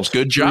 That's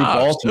good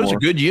jobs. Those are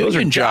good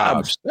union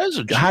jobs. Those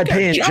are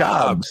high-paying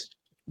jobs.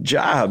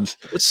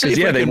 Let's see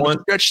if they want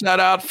to stretch that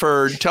out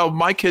until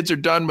my kids are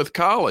done with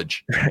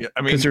college. Right.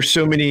 I mean, because there's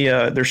so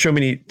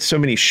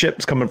many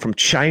ships coming from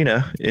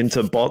China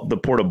into the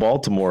port of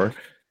Baltimore,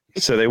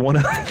 so they want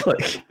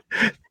to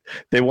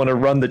They want to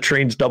run the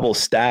trains double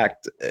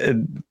stacked.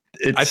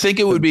 I think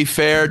it would be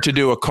fair to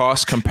do a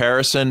cost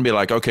comparison, be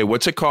like, okay,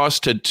 what's it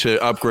cost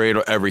to upgrade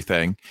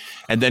everything?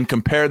 And then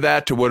compare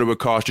that to what it would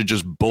cost to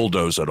just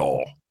bulldoze it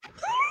all.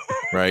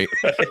 Right?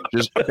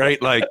 Just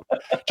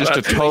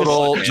a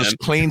total, just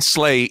clean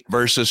slate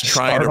versus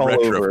trying to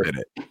retrofit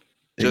it.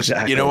 Just,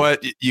 exactly. You know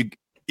what?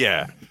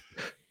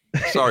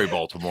 Sorry,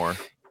 Baltimore.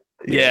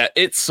 Yeah,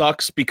 it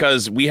sucks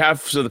because we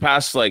have, the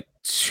past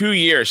 2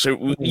 years. So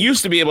we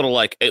used to be able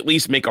to at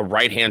least make a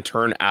right-hand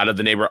turn out of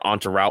the neighborhood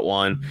onto Route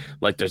 1.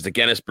 There's the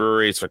Guinness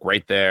Brewery. It's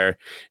right there.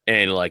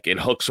 And it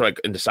hooks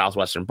into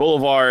Southwestern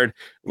Boulevard.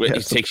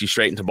 It takes you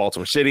straight into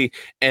Baltimore City.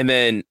 And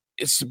then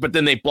but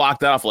then they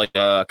blocked off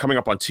coming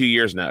up on 2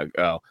 years now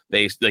ago.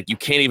 They you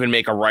can't even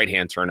make a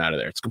right-hand turn out of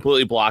there. It's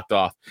completely blocked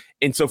off.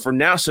 And so for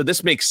now,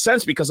 this makes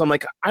sense because I'm I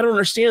don't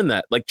understand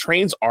that.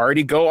 Trains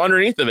already go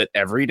underneath of it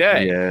every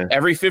day. Yeah.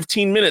 Every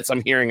 15 minutes,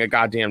 I'm hearing a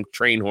goddamn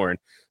train horn.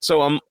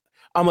 So I'm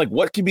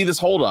what could be this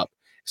holdup?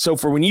 So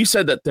for when you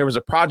said that there was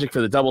a project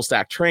for the double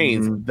stack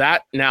trains,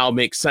 that now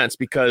makes sense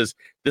because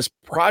this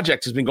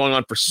project has been going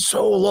on for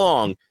so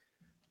long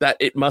that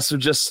they must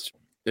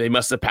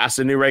have passed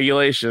a new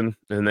regulation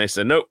and they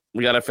said, nope,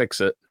 we got to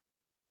fix it.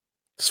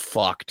 It's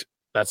fucked.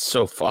 That's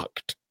so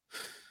fucked.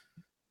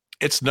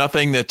 It's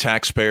nothing that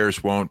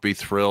taxpayers won't be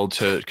thrilled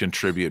to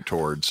contribute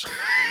towards.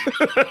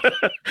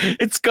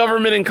 It's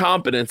government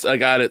incompetence. I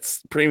got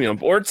its premium,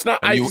 or it's not.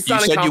 You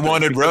said you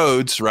wanted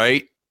roads,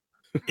 right?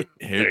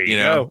 There you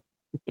go.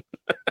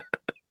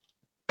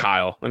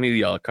 Kyle, I need to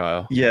yell at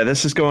Kyle. Yeah,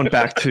 this is going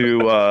back to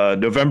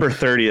November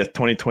 30th,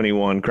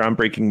 2021.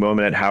 Groundbreaking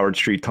moment at Howard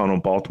Street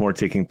Tunnel, Baltimore,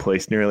 taking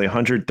place nearly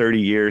 130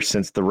 years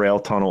since the rail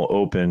tunnel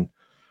opened.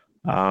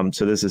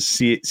 So this is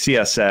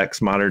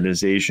CSX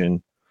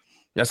modernization.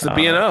 That's the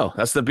B&O.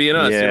 That's the B&O.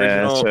 That's the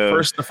original,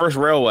 the first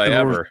railway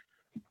ever.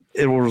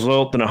 It will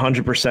result in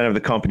 100% of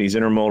the company's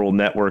intermodal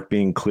network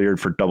being cleared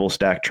for double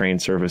stack train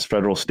service.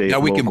 Federal, state, now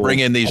we local, can bring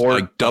in these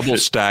double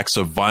stacks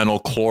of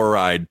vinyl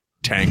chloride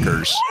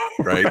tankers,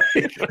 right?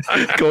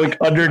 Going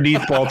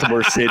underneath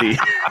Baltimore City.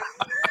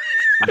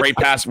 right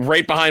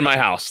behind my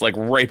house,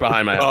 right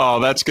behind my house. Oh,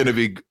 that's going to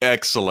be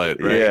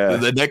excellent, right? Yeah.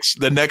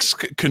 The next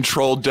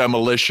controlled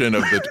demolition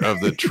of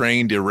the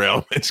train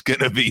derailment is going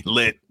to be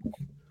lit.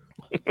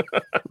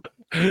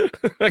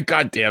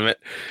 God damn it!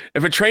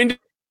 If a train,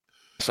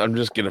 I'm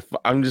just gonna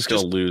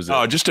lose it.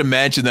 Oh, just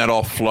imagine that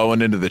all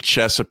flowing into the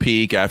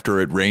Chesapeake after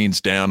it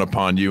rains down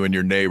upon you and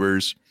your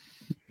neighbors.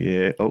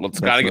 Yeah,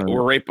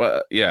 we're right.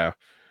 Yeah,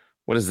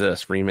 what is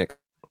this remix?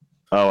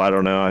 Oh, I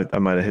don't know. I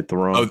might have hit the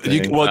wrong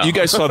thing. You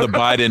guys saw the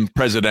Biden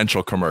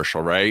presidential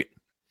commercial, right?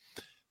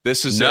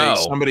 This is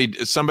somebody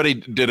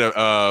did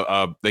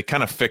they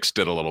kind of fixed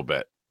it a little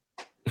bit.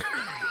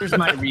 Here's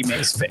my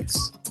remix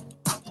fix.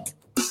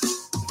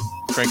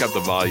 Crank up the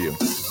volume.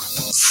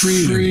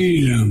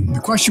 Freedom. The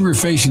question we're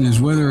facing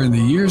is whether in the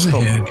years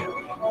ahead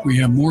we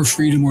have more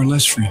freedom or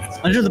less freedom.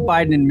 Under the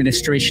Biden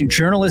administration,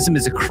 journalism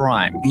is a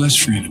crime. Less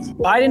freedom.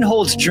 Biden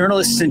holds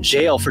journalists in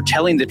jail for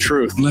telling the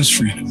truth. Less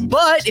freedom.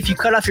 But if you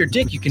cut off your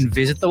dick, you can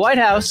visit the White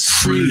House.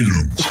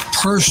 Freedom.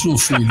 Personal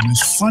freedom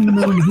is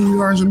fundamental to who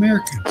we are as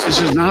Americans.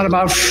 This is not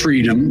about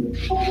freedom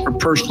or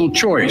personal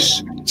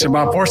choice. It's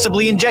about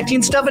forcibly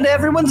injecting stuff into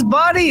everyone's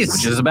bodies,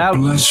 which is about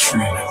less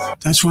freedom.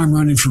 That's why I'm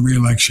running for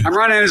re-election. I'm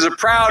running as a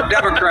proud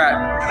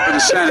Democrat for the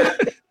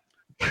Senate.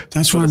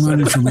 That's why I'm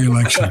running for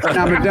re-election.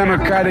 I'm a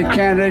Democratic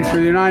candidate for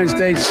the United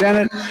States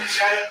Senate.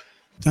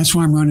 That's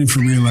why I'm running for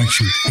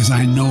re-election, because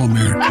I know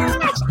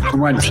America. I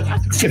went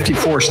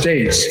 54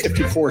 states.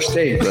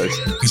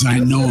 Because I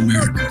know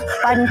America.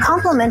 Biden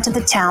complimented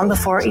the town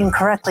before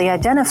incorrectly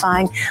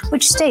identifying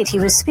which state he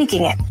was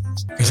speaking in.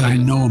 Because I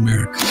know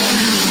America.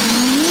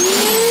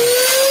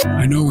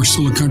 I know we're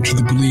still a country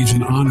that believes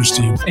in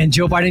honesty. And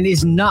Joe Biden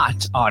is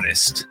not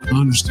honest.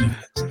 Honesty.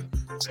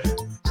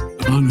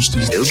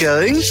 Still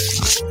going?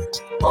 It's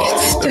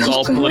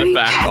all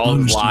PolitiFact, all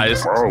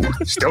lies. Whoa,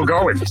 still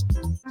going.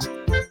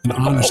 And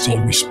honesty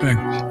and respect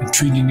and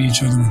treating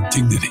each other with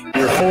dignity.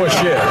 You're full of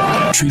shit.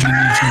 Treating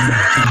each other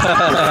with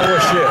dignity.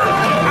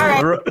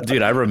 Full of shit.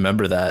 Dude, I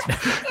remember that.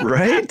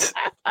 Right?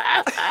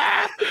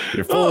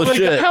 You're full of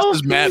shit. This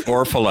is Matt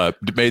Orfala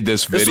made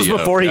this video. This was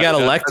before he got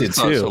elected,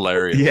 That's too.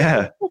 hilarious.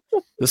 Yeah.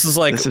 This is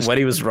like when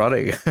he was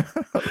running. No,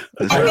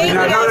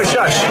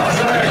 shush.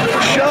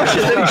 Shush,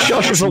 and then he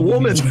shushes a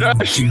woman. Your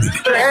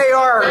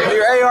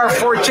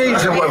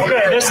AR-14s are what.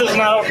 This is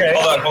not okay.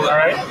 Hold on, all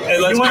right? Hey,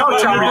 let's Don't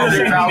tell me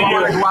this, pal. I'm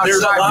gonna go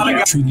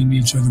outside. Treating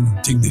each other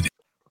with dignity.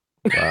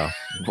 Wow.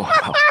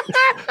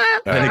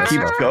 And it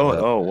keeps going.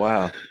 Oh,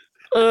 wow.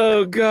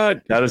 Oh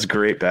God, that is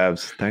great,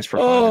 Babs. Thanks for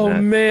finding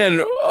that.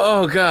 Man,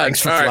 oh God,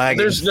 thanks for all right, flagging.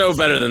 There's no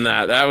better than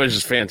that. That was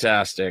just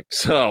fantastic.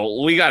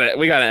 So we gotta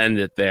end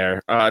it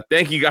there.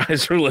 Thank you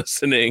guys for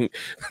listening.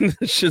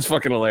 This shit's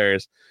fucking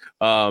hilarious.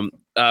 We're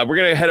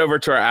gonna head over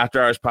to our After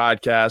Hours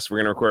podcast. We're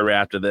gonna record right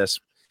after this.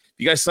 If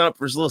you guys sign up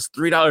for as little as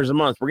 $3 a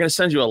month, we're gonna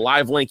send you a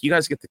live link. You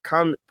guys get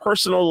the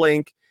personal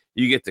link.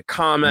 You get to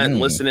comment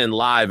and listen in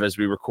live as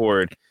we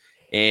record.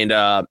 And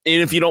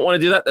if you don't want to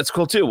do that, that's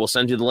cool too. We'll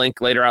send you the link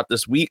later out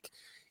this week,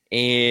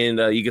 and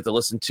you get to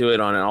listen to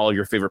it on all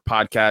your favorite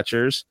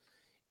podcatchers.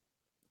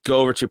 Go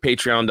over to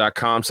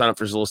patreon.com, sign up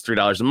for as little as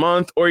 $3 a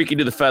month, or you can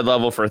do the Fed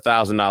level for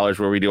 $1,000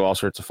 where we do all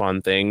sorts of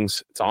fun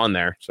things. It's on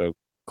there. So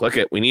click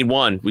it. We need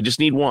one. We just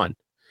need one.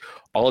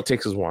 All it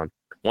takes is one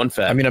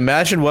Fed. I mean,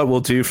 imagine what we'll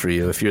do for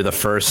you if you're the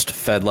first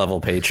Fed level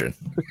patron.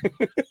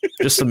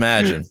 Just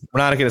imagine.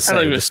 We're not going to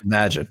say, just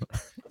imagine.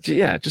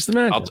 Yeah, just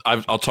imagine.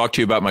 I'll talk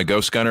to you about my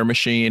Ghost Gunner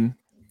machine.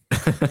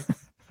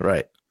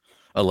 Right.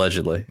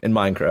 Allegedly in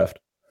Minecraft.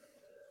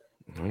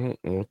 I don't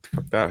know what the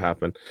fuck that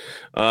happened.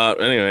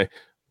 Anyway,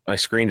 my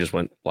screen just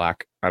went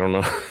black. I don't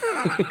know.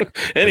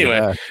 Anyway,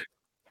 yeah.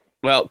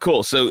 Well,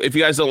 cool. So if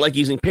you guys don't like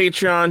using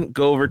Patreon,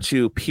 go over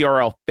to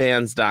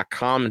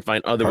PRLfans.com and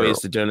find other ways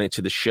to donate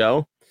to the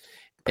show.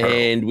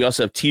 And we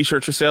also have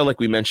t-shirts for sale, like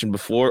we mentioned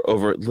before,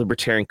 over at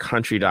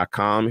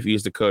libertariancountry.com. If you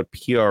use the code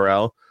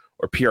PRL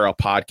or PRL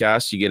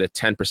podcast, you get a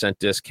 10%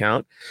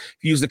 discount.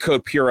 If you use the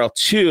code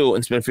PRL2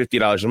 and spend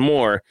 $50 or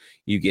more,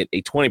 you get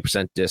a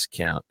 20%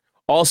 discount.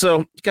 Also,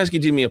 you guys can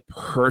do me a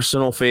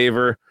personal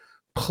favor.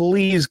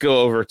 Please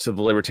go over to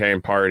the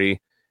Libertarian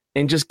Party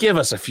and just give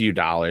us a few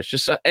dollars.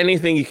 Just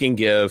anything you can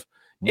give.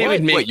 It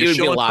would make it would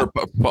be a lot.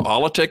 For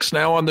politics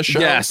now on the show?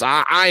 Yes,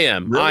 I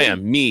am. Really? I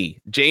am. Me.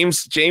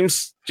 James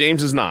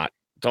is not.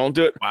 Don't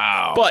do it.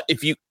 Wow. But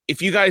if you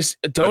guys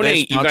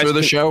donate, you guys of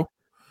the show.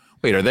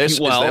 Wait, is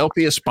the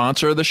LP a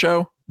sponsor of the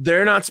show?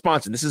 They're not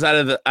sponsored. This is out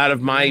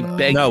of my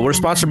bank. No, we're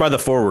sponsored by the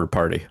Forward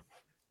Party.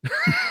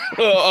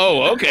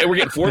 Okay. We're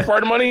getting Forward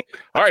Party money.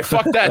 All right,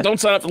 fuck that. Don't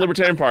sign up for the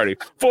Libertarian Party.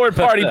 Forward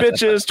Party,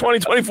 bitches.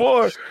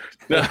 2024.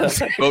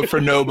 Vote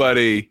for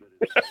nobody.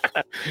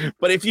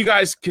 But if you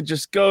guys could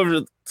just go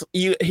over,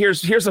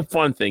 here's a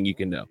fun thing you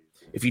can do.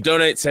 If you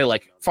donate, say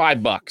like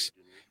 $5,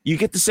 you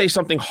get to say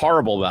something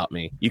horrible about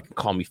me. You can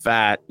call me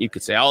fat. You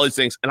could say all these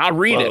things, and I'll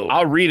read it.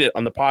 I'll read it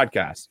on the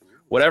podcast.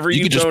 Whatever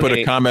you could just donate, put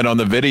a comment on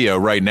the video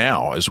right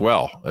now as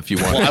well if you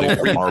want to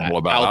say horrible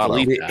about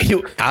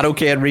Otto. Otto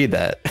can't read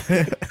that.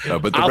 No,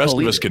 but the rest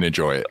of us can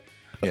enjoy it.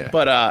 Yeah.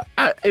 But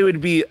it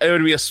would be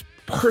a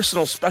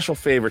personal special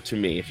favor to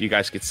me if you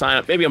guys could sign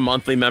up, maybe a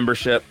monthly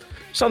membership,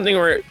 something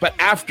but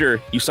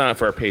after you sign up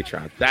for our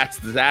Patreon.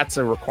 That's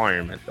a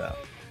requirement though.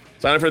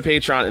 Sign up for the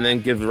Patreon and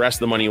then give the rest of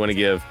the money you want to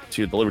give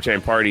to the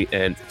Libertarian Party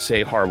and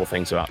say horrible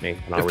things about me.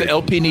 If the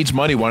LP needs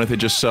money, why don't they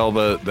just sell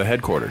the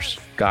headquarters?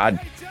 God.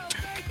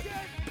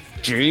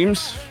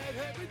 James,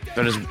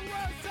 that is,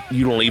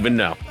 you don't even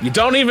know. You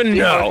don't even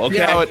know, okay?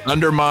 Yeah, it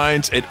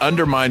undermines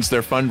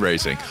their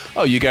fundraising.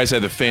 Oh, you guys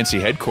have the fancy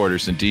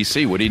headquarters in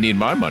D.C. What do you need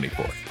my money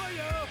for?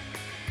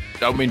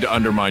 Don't mean to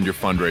undermine your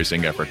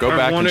fundraising effort. Go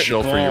back and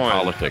chill for your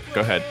politics.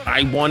 Go ahead.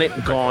 I want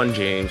it gone,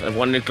 James. I've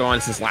wanted it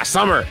gone since last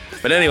summer.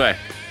 But anyway,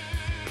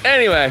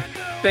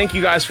 thank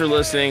you guys for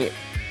listening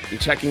and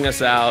checking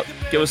us out.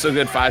 Give us a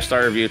good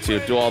 5-star review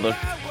too. Do all the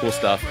cool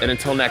stuff. And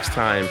until next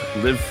time,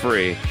 live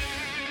free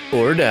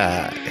or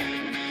die.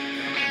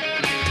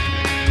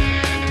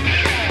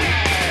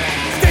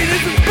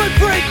 Statism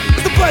footprint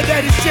is the blood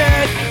that is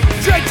shed.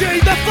 Drenching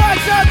the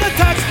flags on the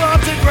tax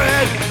bombs in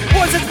red.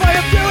 Poisoned by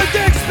a few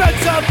addicts.